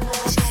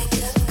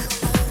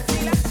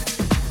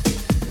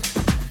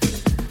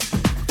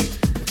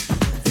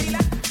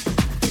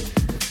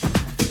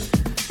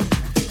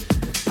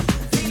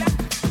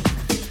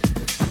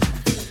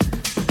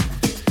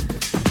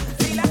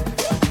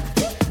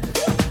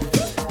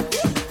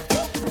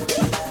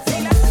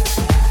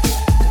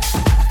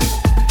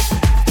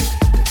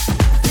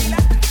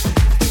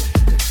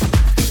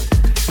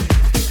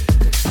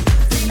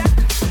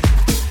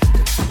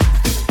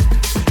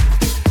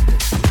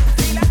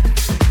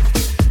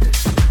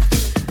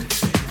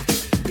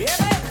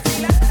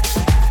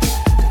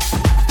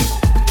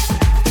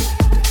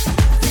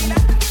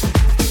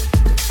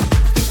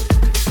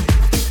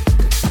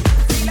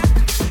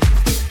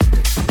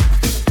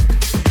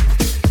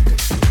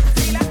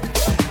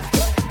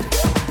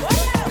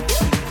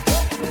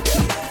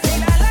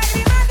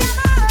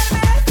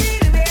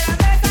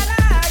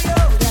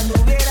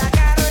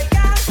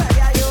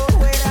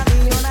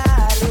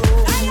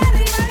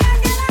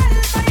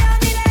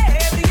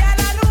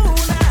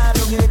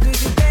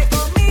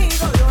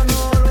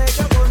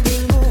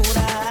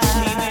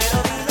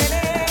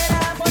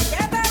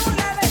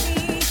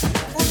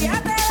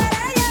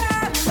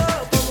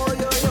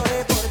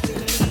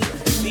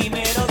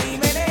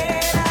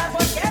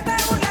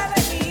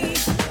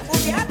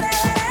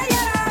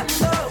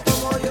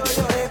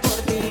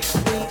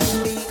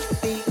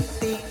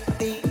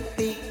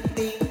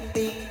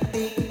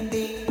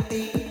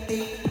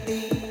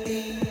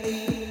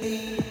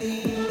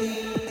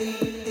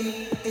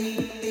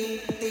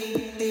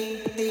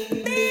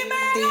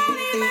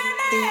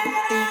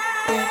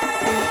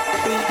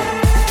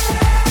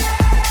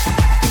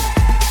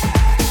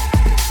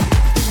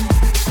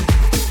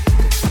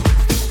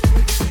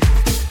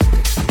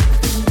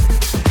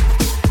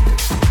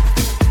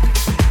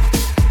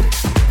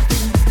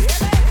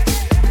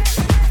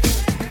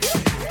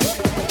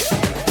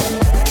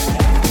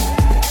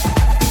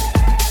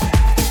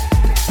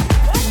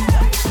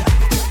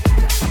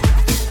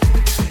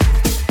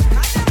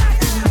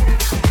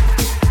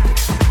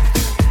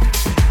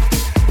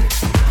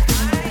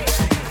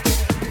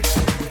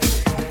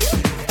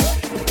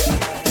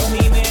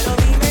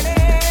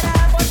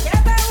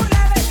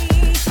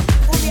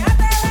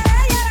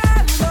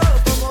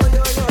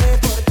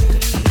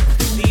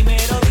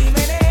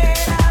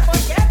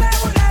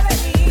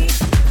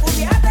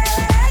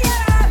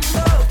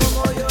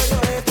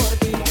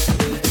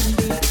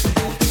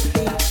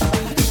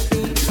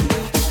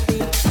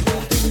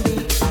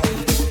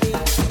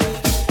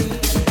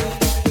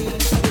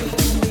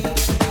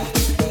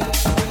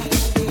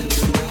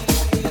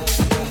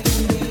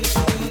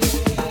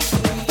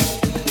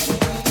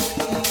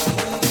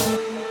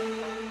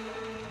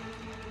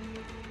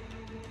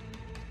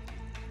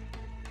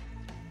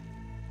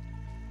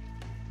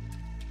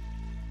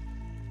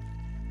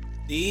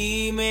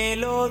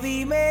 Dímelo,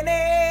 dime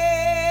negra,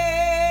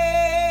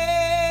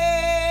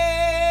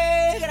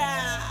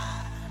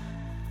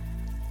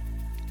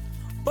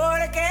 ¿por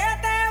qué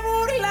te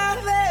burlas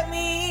de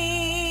mí?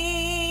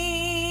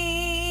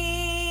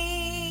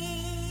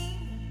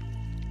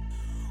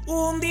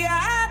 Un día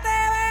te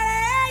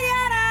veré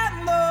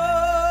llorando,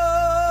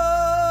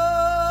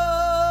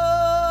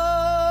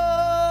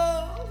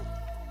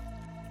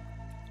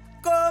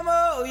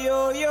 como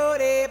yo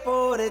lloré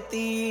por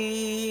ti.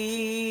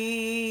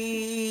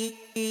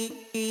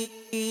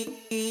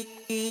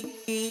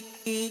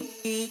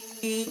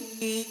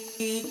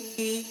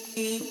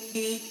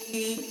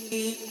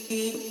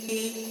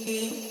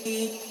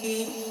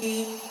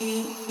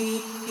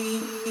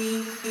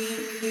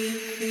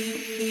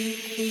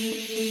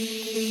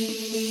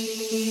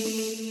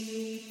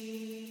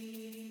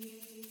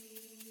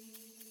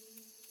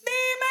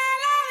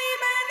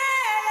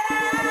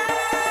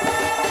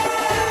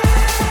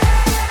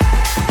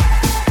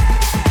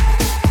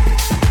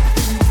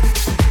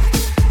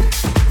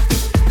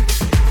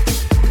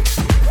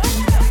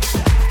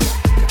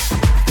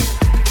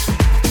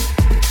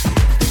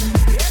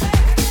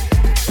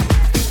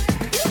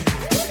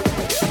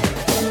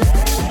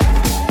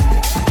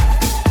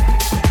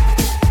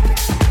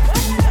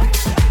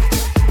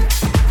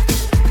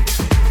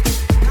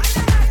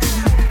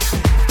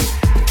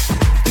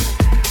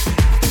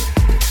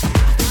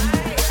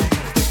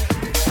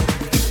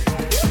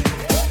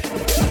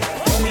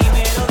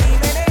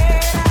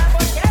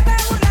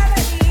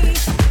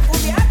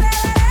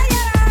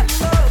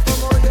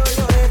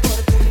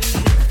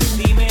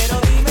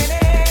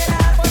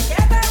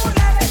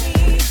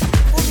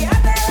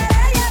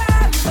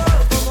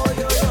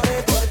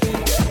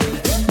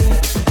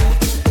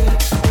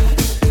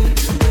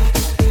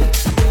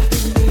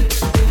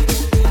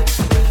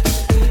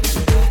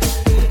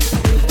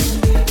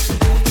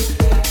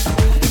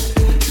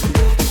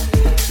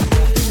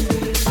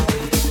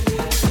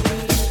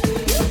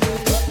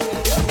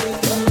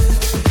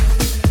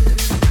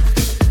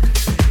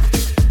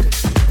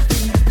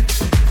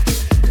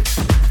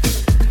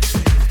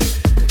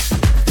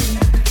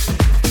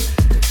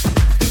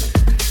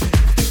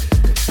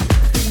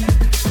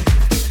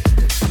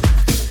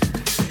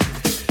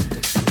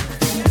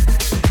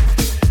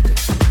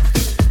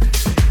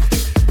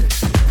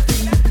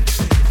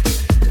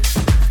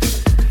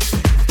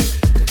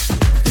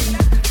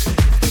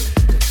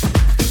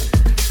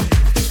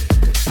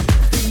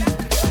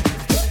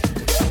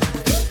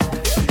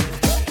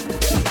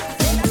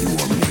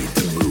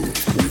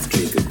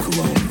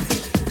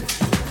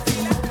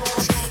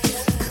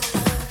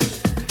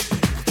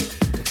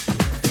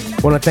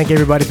 Want to thank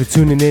everybody for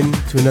tuning in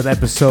to another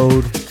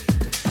episode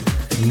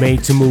of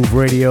Made to Move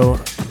Radio.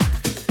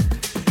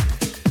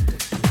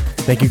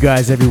 Thank you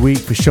guys every week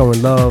for showing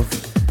love.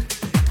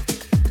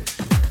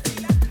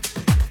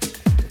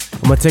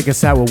 I'm going to take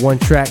us out with one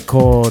track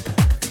called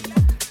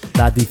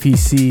La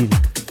Difícil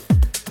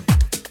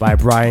by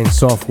Brian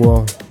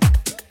Softwell.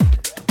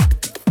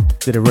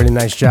 Did a really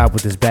nice job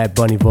with his Bad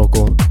Bunny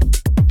vocal.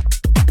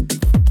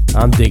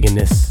 I'm digging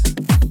this.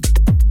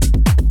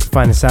 You can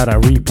find us out on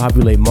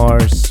Repopulate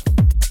Mars.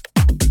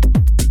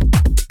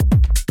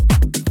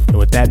 And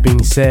with that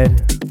being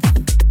said,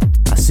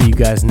 I'll see you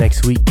guys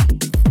next week.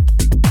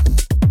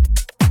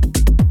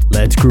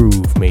 Let's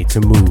groove, made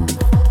to move.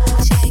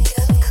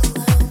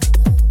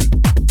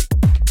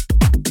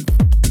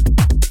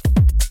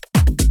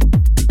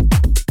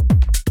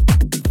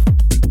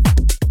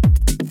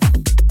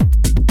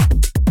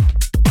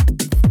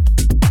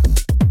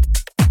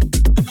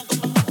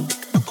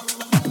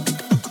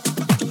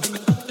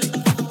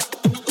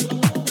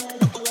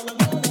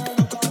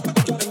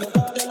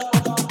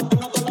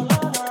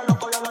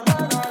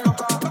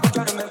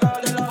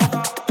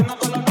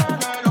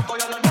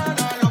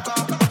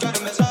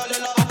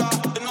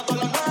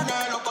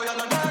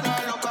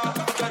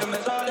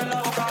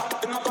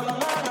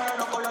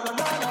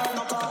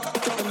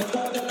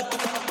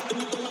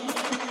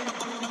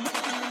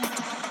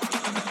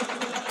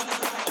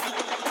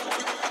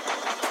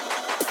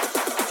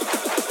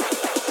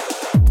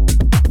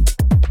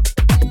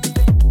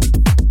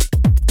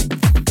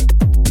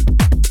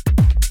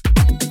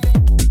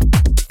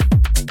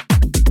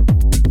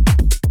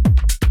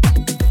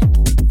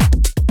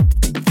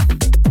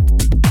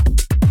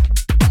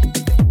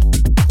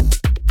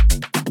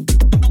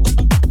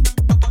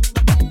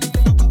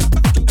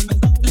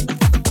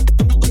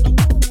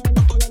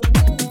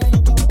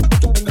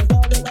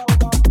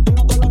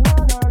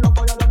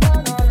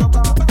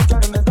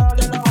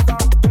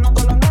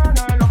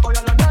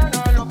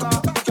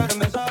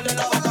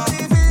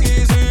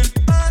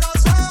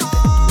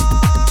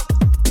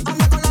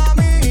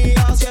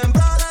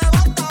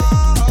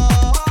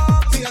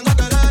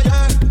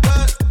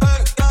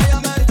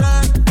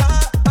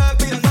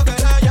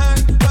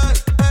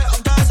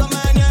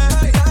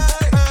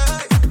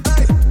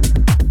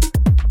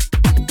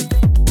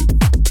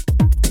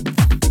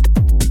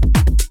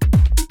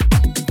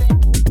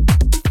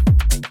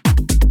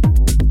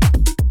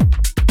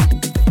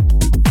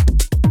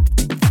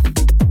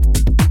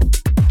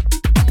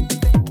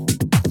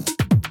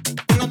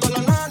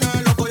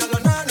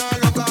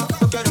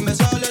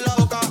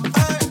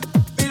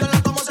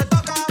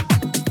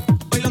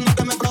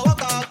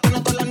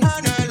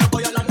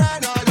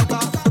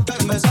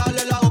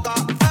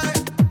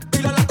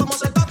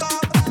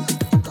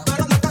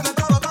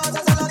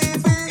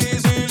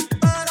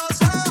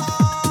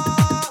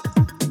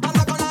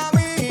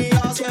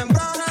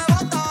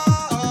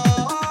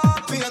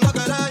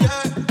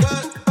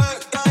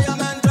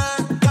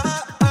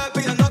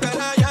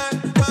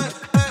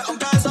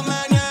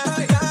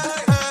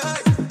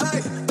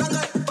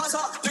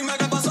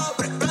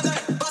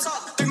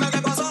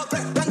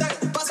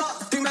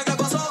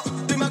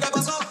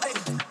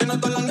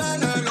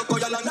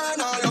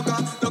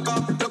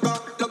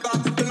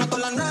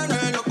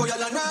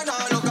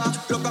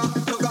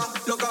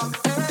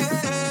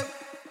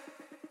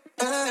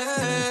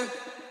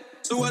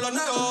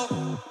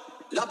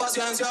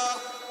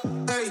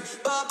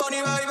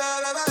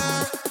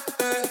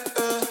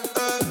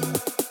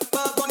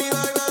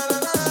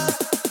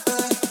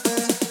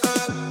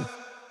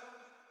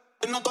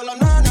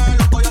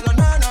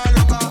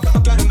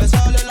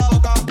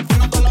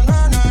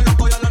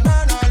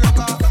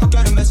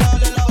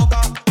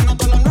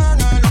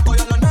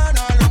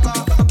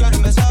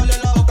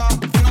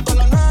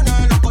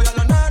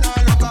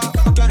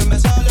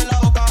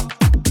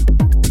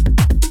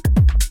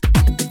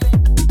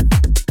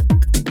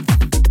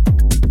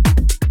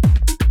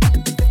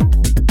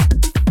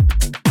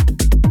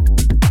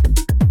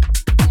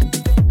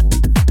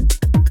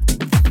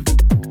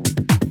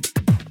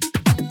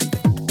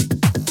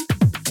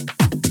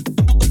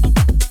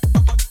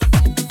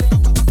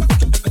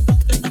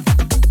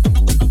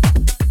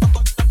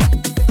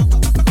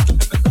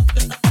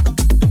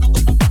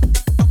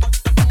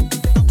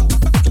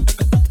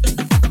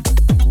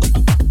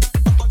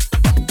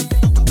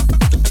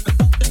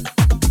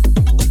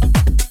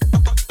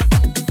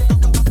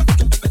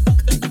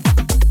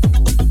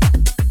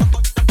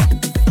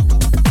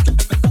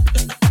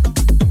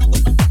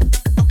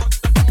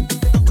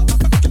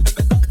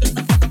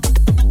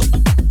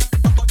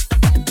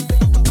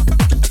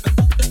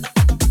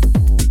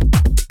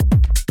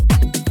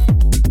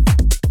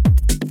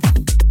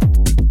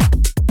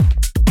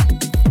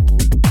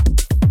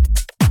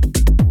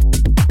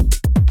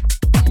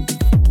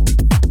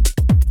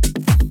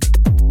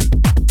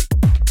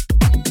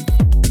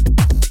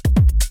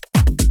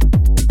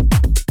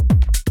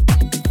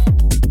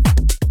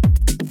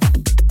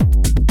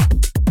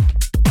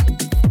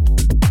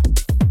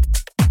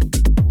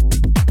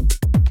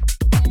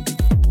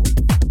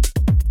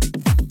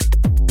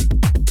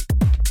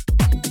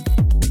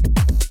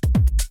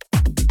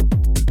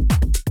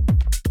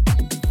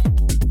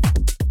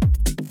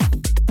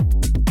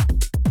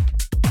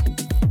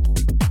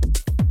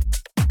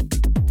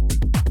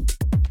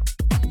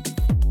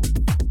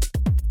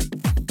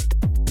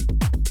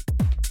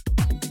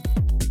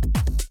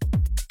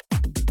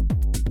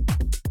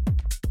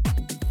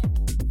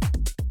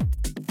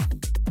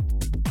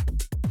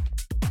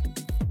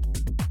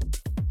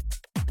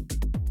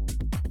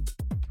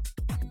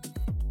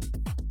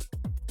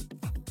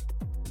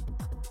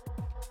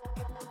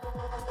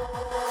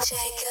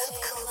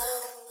 Jacob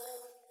Cologne.